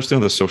especially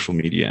on the social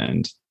media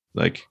end,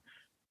 like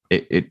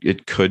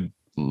it could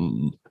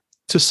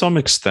to some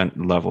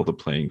extent level the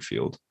playing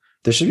field.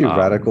 There should be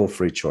radical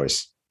free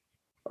choice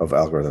of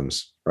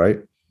algorithms,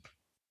 right?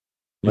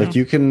 Like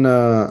you can,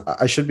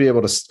 I should be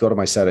able to go to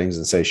my settings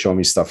and say, show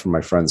me stuff from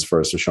my friends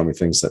first, or show me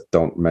things that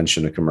don't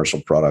mention a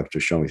commercial product, or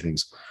show me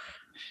things.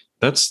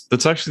 That's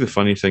actually the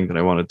funny thing that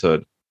I wanted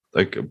to,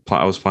 like,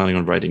 I was planning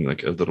on writing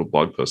like a little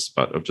blog post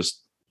about, of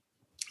just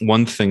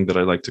one thing that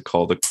I like to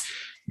call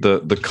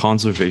the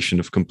conservation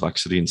of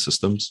complexity in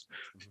systems,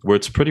 where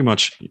it's pretty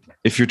much,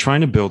 if you're trying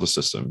to build a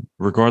system,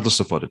 regardless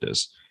of what it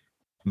is,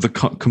 the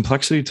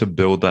complexity to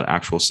build that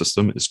actual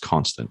system is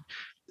constant.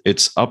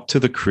 It's up to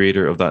the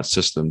creator of that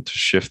system to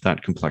shift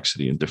that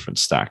complexity in different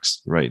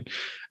stacks, right?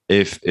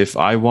 If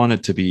I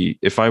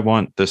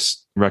want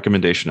this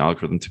recommendation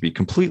algorithm to be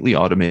completely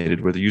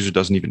automated, where the user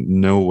doesn't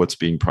even know what's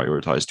being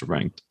prioritized or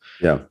ranked,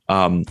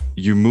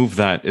 you move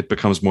that, it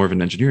becomes more of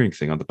an engineering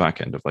thing on the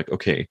back end of like,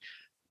 okay,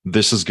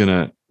 this is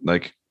gonna,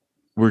 like,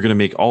 we're gonna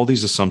make all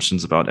these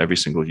assumptions about every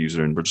single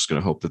user, and we're just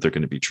gonna hope that they're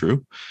gonna be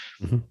true.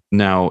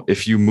 Now,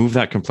 if you move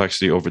that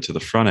complexity over to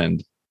the front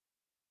end,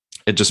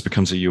 it just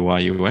becomes a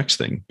UI UX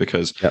thing,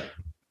 because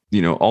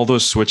all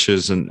those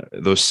switches and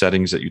those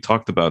settings that you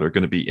talked about are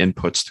going to be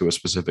inputs to a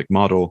specific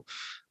model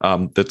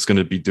that's going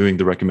to be doing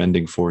the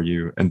recommending for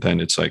you. And then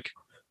it's like,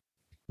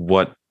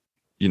 what,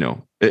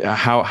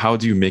 how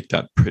do you make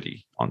that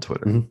pretty on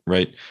Twitter,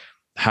 right?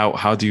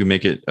 How do you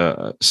make it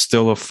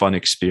still a fun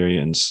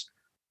experience,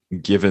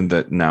 given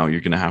that now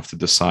you're going to have to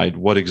decide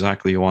what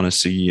exactly you want to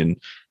see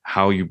and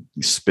how you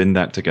spin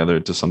that together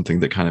to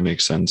something that kind of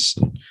makes sense.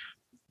 And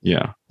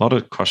yeah, a lot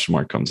of question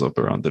mark comes up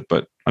around it,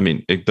 but I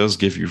mean, it does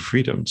give you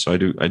freedom. So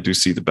I do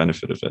see the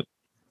benefit of it.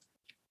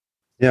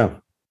 Yeah.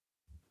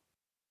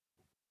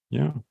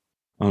 I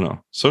don't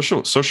know.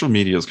 Social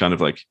media is kind of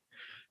like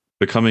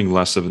becoming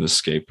less of an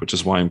escape, which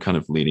is why I'm kind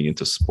of leaning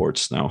into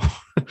sports now.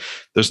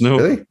 There's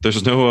no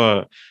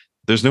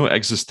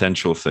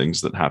existential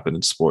things that happen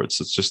in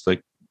sports. It's just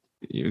like,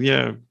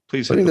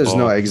 please. I think there's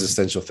no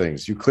existential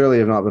things. You clearly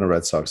have not been a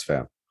Red Sox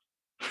fan.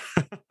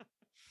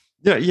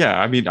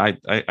 Yeah. I mean,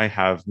 I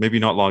have, maybe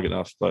not long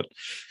enough, but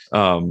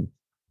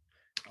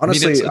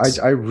honestly,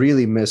 I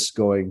really miss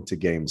going to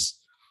games.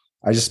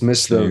 I just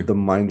miss the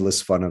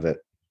mindless fun of it.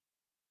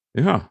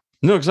 Yeah,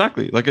 no,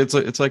 exactly. Like it's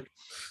like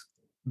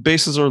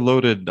bases are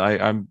loaded.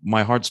 I'm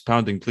my heart's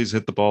pounding. Please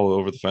hit the ball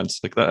over the fence.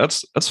 Like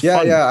that's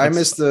fun. Yeah. I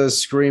miss the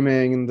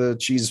screaming and the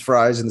cheese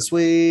fries and the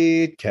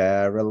sweet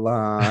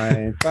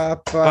Caroline.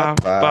 Ba, ba,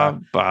 ba,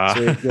 ba.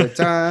 Sweet good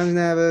times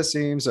never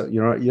seem so.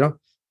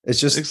 It's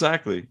just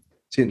exactly.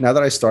 See, now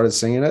that I started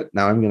singing it,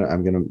 now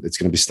it's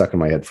gonna be stuck in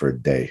my head for a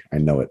day. I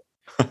know it.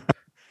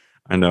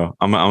 I know.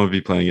 I'm gonna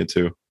be playing it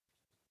too.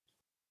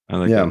 I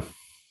like it.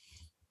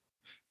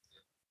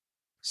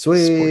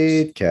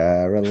 Sweet Sports.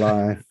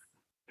 Caroline.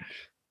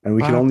 And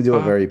we can only do a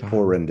very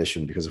poor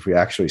rendition, because if we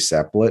actually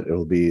sample it,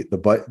 it'll be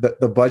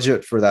the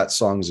budget for that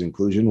song's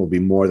inclusion will be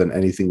more than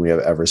anything we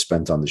have ever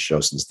spent on the show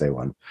since day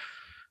one.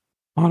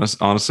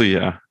 Honestly,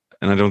 yeah.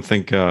 And I don't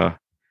think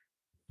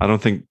I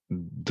don't think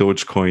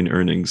Dogecoin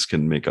earnings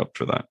can make up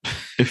for that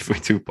if we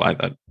do buy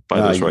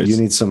those rights. You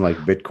need some like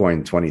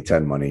Bitcoin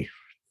 2010 money.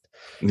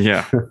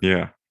 Yeah,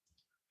 yeah,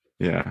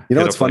 yeah. You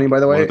know what's funny, by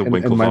the way,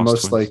 and my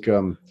most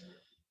twins.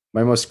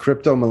 my most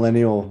crypto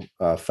millennial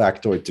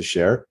factoid to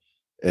share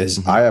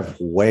is I have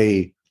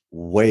way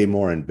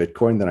more in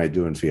Bitcoin than I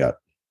do in fiat.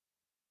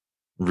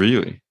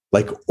 Really?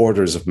 Like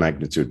orders of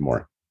magnitude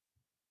more.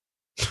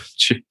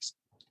 Jeez.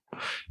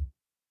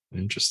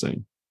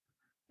 Interesting.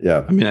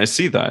 Yeah. I mean, I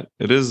see that.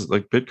 It is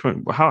like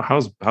Bitcoin.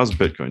 How's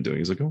Bitcoin doing?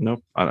 Is it going up?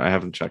 I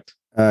haven't checked.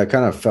 It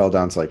kind of fell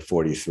down to like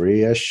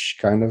 43-ish,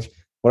 kind of.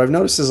 What I've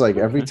noticed is like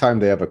every time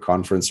they have a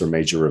conference or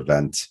major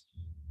event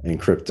in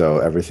crypto,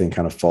 everything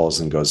kind of falls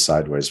and goes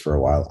sideways for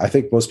a while. I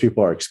think most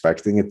people are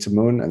expecting it to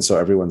moon. And so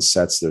everyone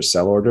sets their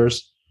sell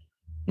orders,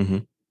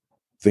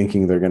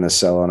 thinking they're going to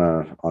sell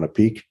on a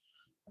peak.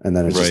 And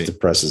then it just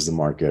depresses the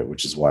market,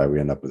 which is why we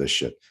end up with this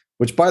shit.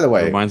 Which, by the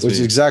way, which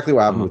is exactly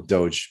what happened with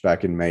Doge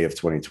back in May of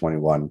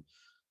 2021,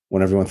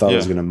 when everyone thought it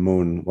was going to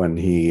moon when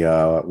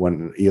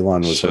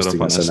Elon was hosting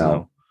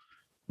SNL.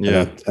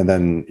 Yeah, and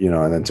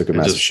then took a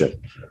massive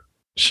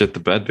shit the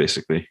bed,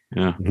 basically.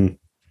 Yeah,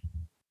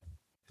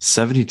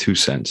 72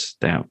 cents.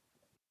 Damn.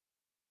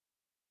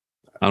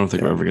 I don't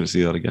think we're ever going to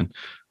see that again.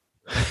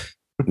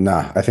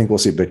 Nah, I think we'll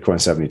see Bitcoin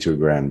 72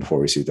 grand before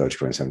we see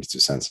Dogecoin 72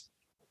 cents.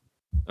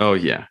 Oh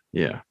yeah,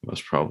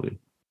 most probably.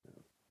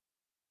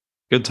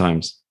 Good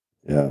times.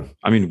 Yeah.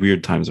 I mean,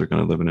 weird times are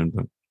going to live in,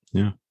 but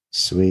yeah.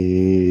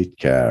 Sweet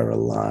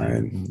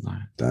Caroline.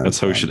 That's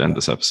how we should end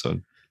this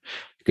episode.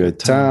 Good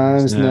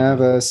times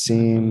never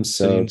seem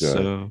so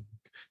good.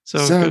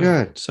 So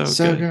good.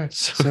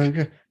 So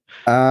good.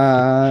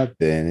 I've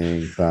been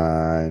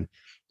inclined.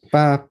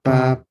 Ba,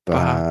 ba,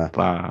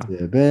 ba,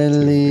 to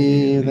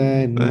believe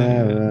they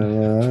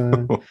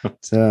never would.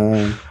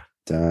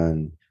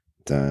 Dun.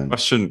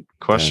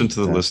 Question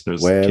to the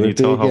listeners. Can you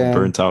tell how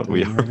burnt out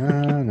we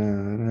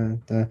are?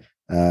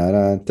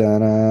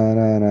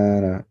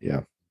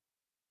 Yeah.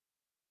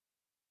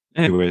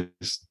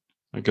 Anyways,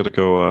 I gotta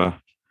go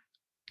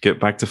get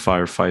back to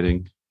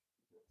firefighting.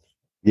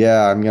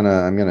 Yeah, I'm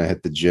gonna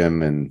hit the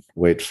gym and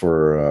wait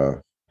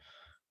for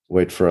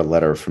a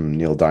letter from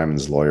Neil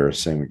Diamond's lawyer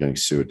saying we're getting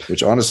sued,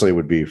 which honestly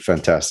would be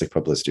fantastic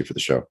publicity for the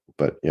show.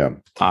 But yeah,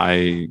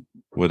 I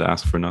would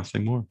ask for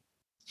nothing more.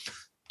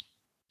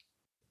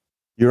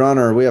 Your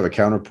Honor, we have a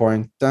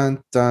counterpoint.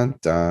 Dun dun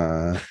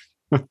dun.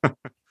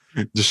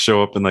 Just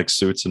show up in like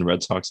suits and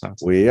Red Sox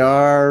hats. We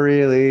are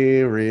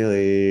really,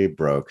 really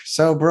broke.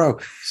 So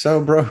broke.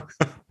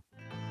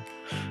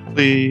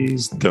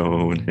 Please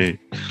donate.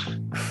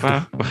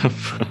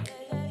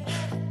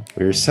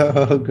 We're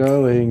so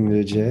going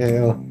to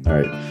jail. All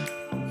right.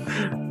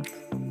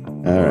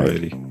 All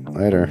right.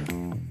 Later.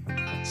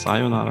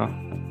 Sayonara.